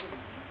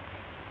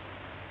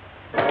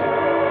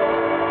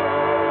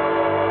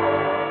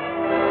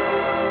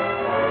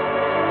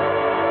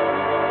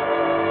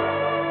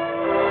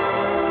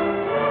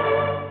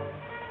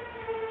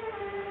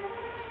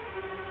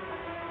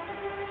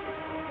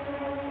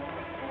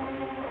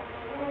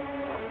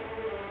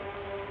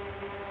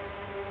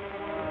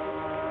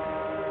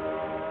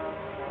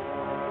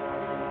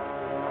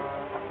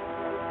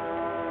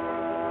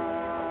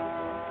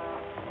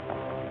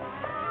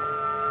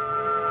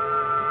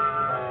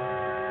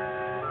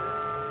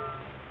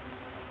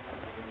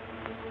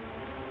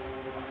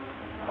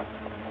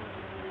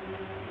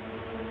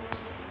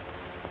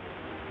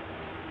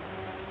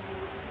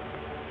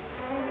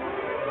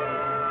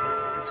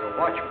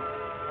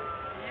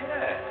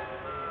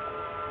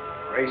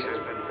Grace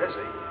has been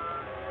busy.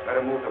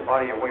 Better move the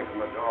body away from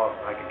the door,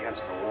 back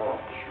against the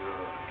wall.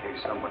 Sure. In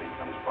case somebody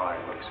comes by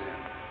and looks in.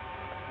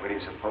 Where do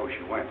you suppose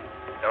she went?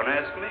 Don't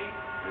ask me.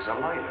 There's a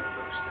light up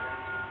those stairs.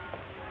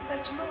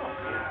 That's Mark.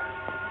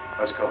 Yeah.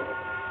 Let's go.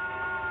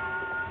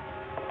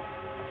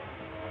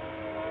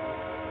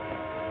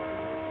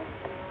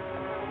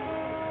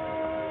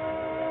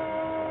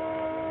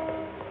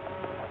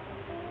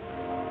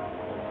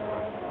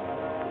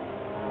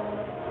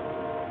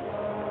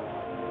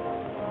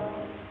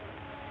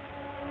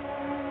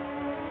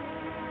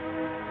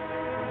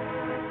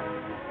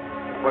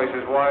 The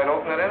place is wide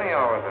open at any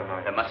hour of the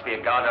night. There must be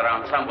a guard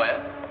around somewhere.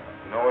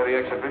 You know where the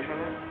exhibition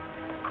is?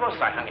 Of course,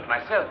 I hung it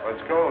myself.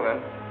 Let's go,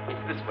 then.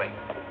 It's this way.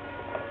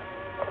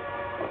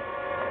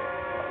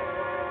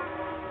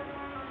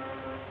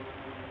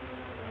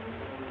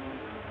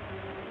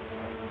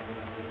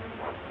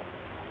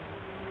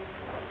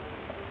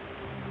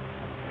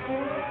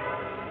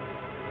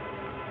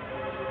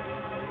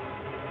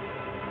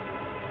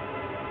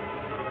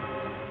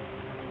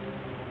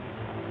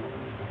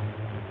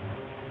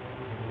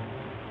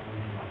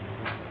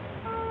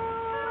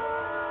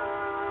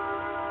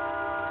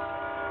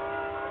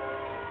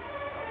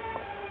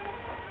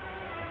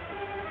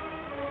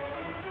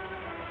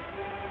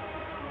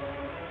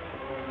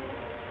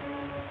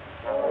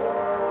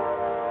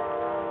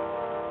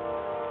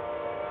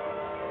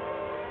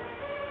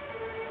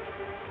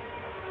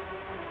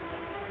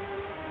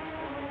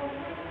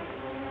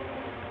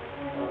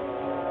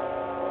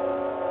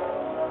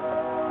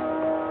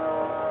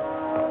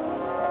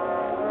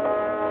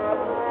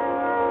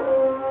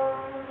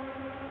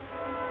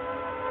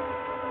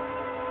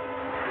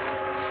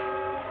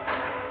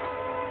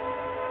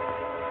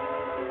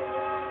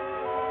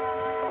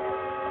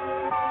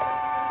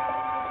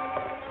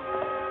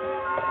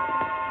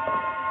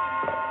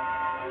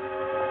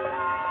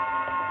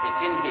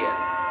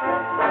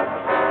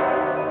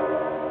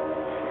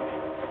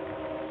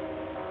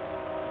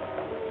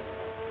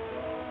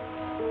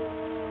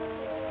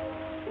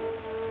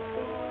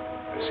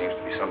 There seems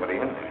to be somebody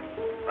in there.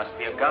 Must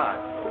be a guard.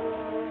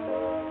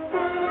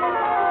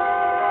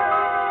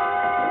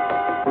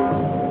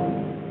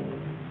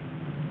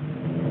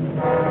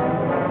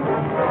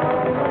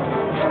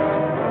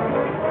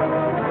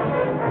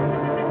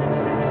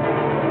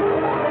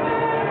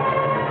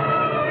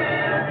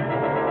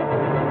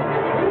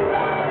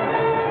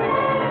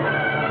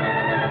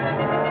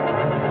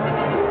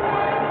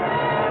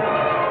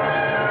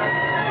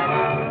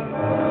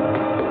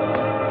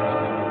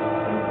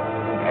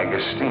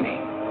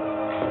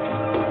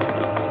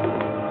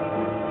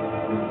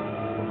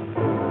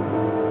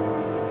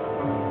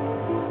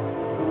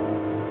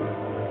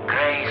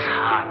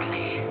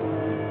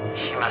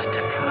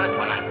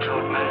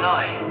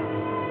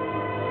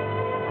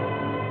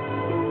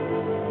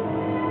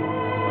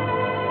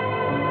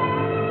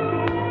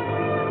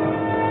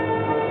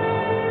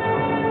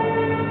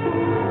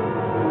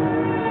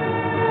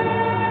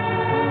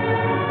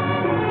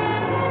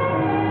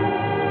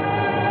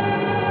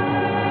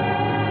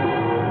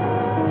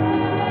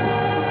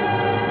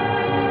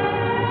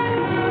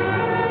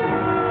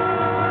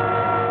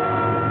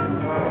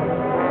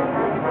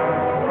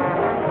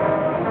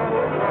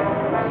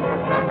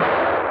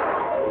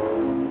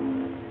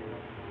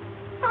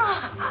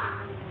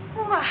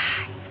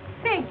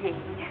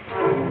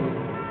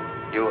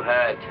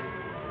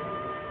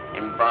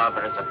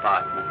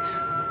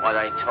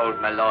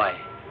 Told Malloy.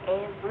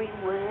 Every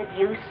word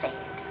you said.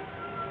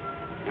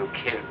 You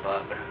killed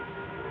Barbara.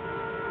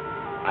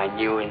 I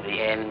knew in the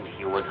end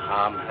you would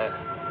harm her.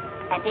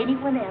 And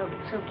anyone else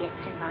who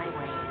gets in my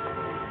way.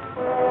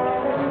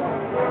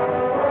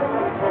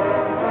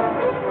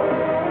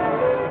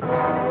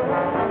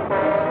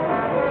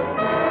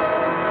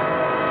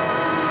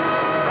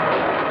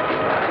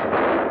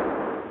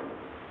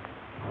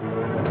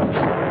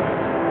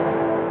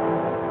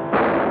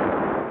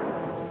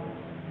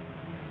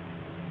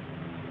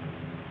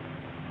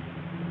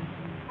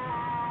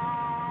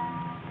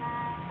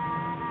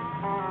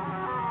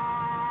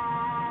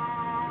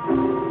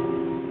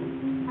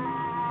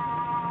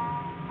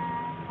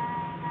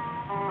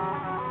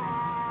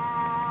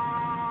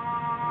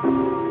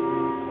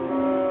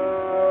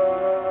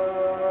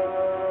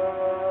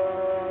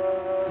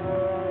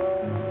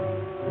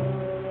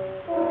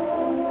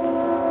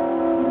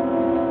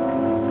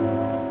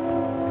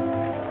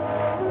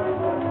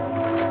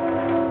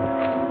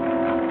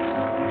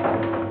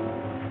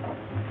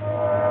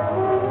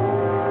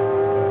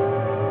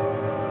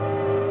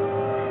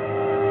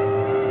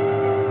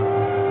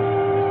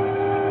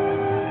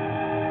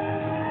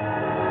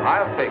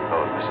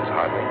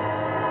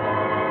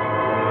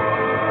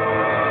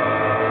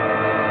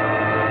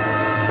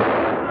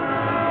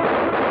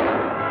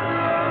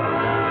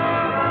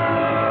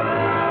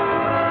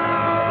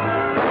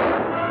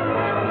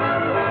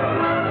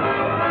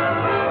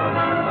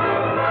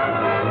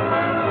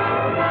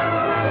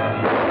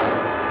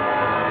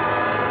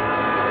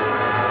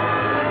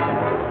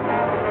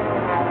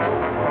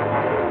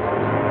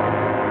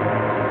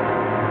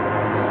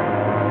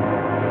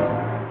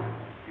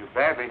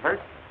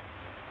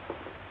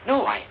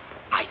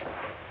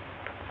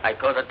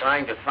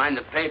 Trying to find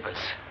the papers.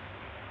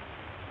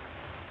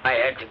 I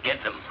had to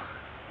get them.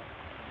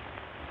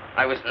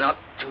 I was not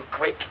too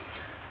quick.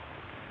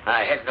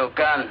 I had no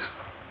gun.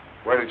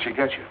 Where did she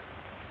get you?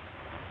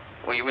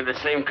 We were the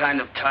same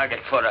kind of target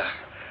for her.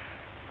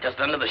 Just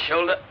under the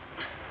shoulder.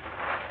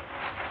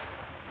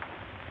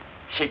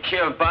 She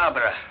killed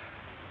Barbara.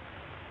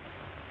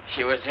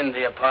 She was in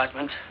the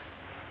apartment,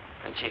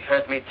 and she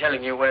heard me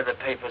telling you where the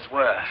papers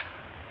were.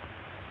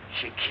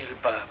 She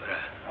killed Barbara.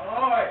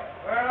 Malloy,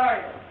 where are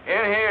you?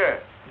 In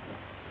here.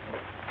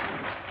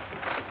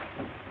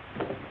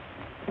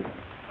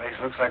 Place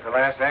looks like the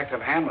last act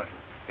of Hamlet.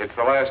 It's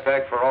the last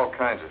act for all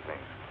kinds of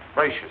things.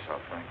 Brace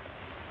yourself, Frank.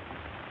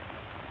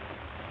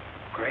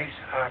 Grace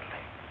Hartley.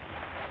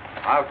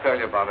 I'll tell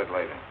you about it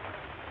later.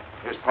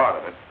 Here's part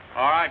of it.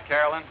 All right,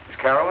 Carolyn. Is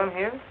Carolyn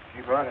here?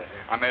 She brought us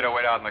here. I made her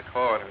wait out in the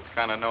corridor. It's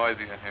kind of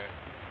noisy in here.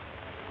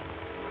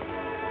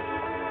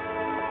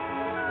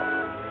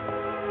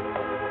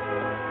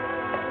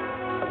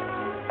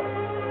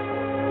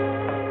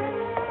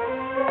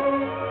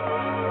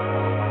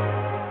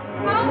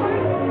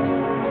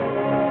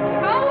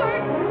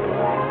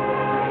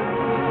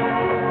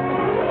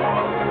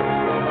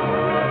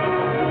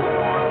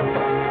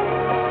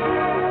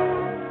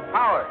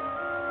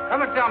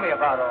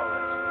 About all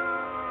this.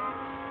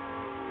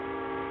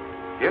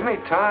 Give me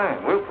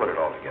time. We'll put it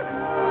all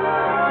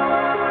together.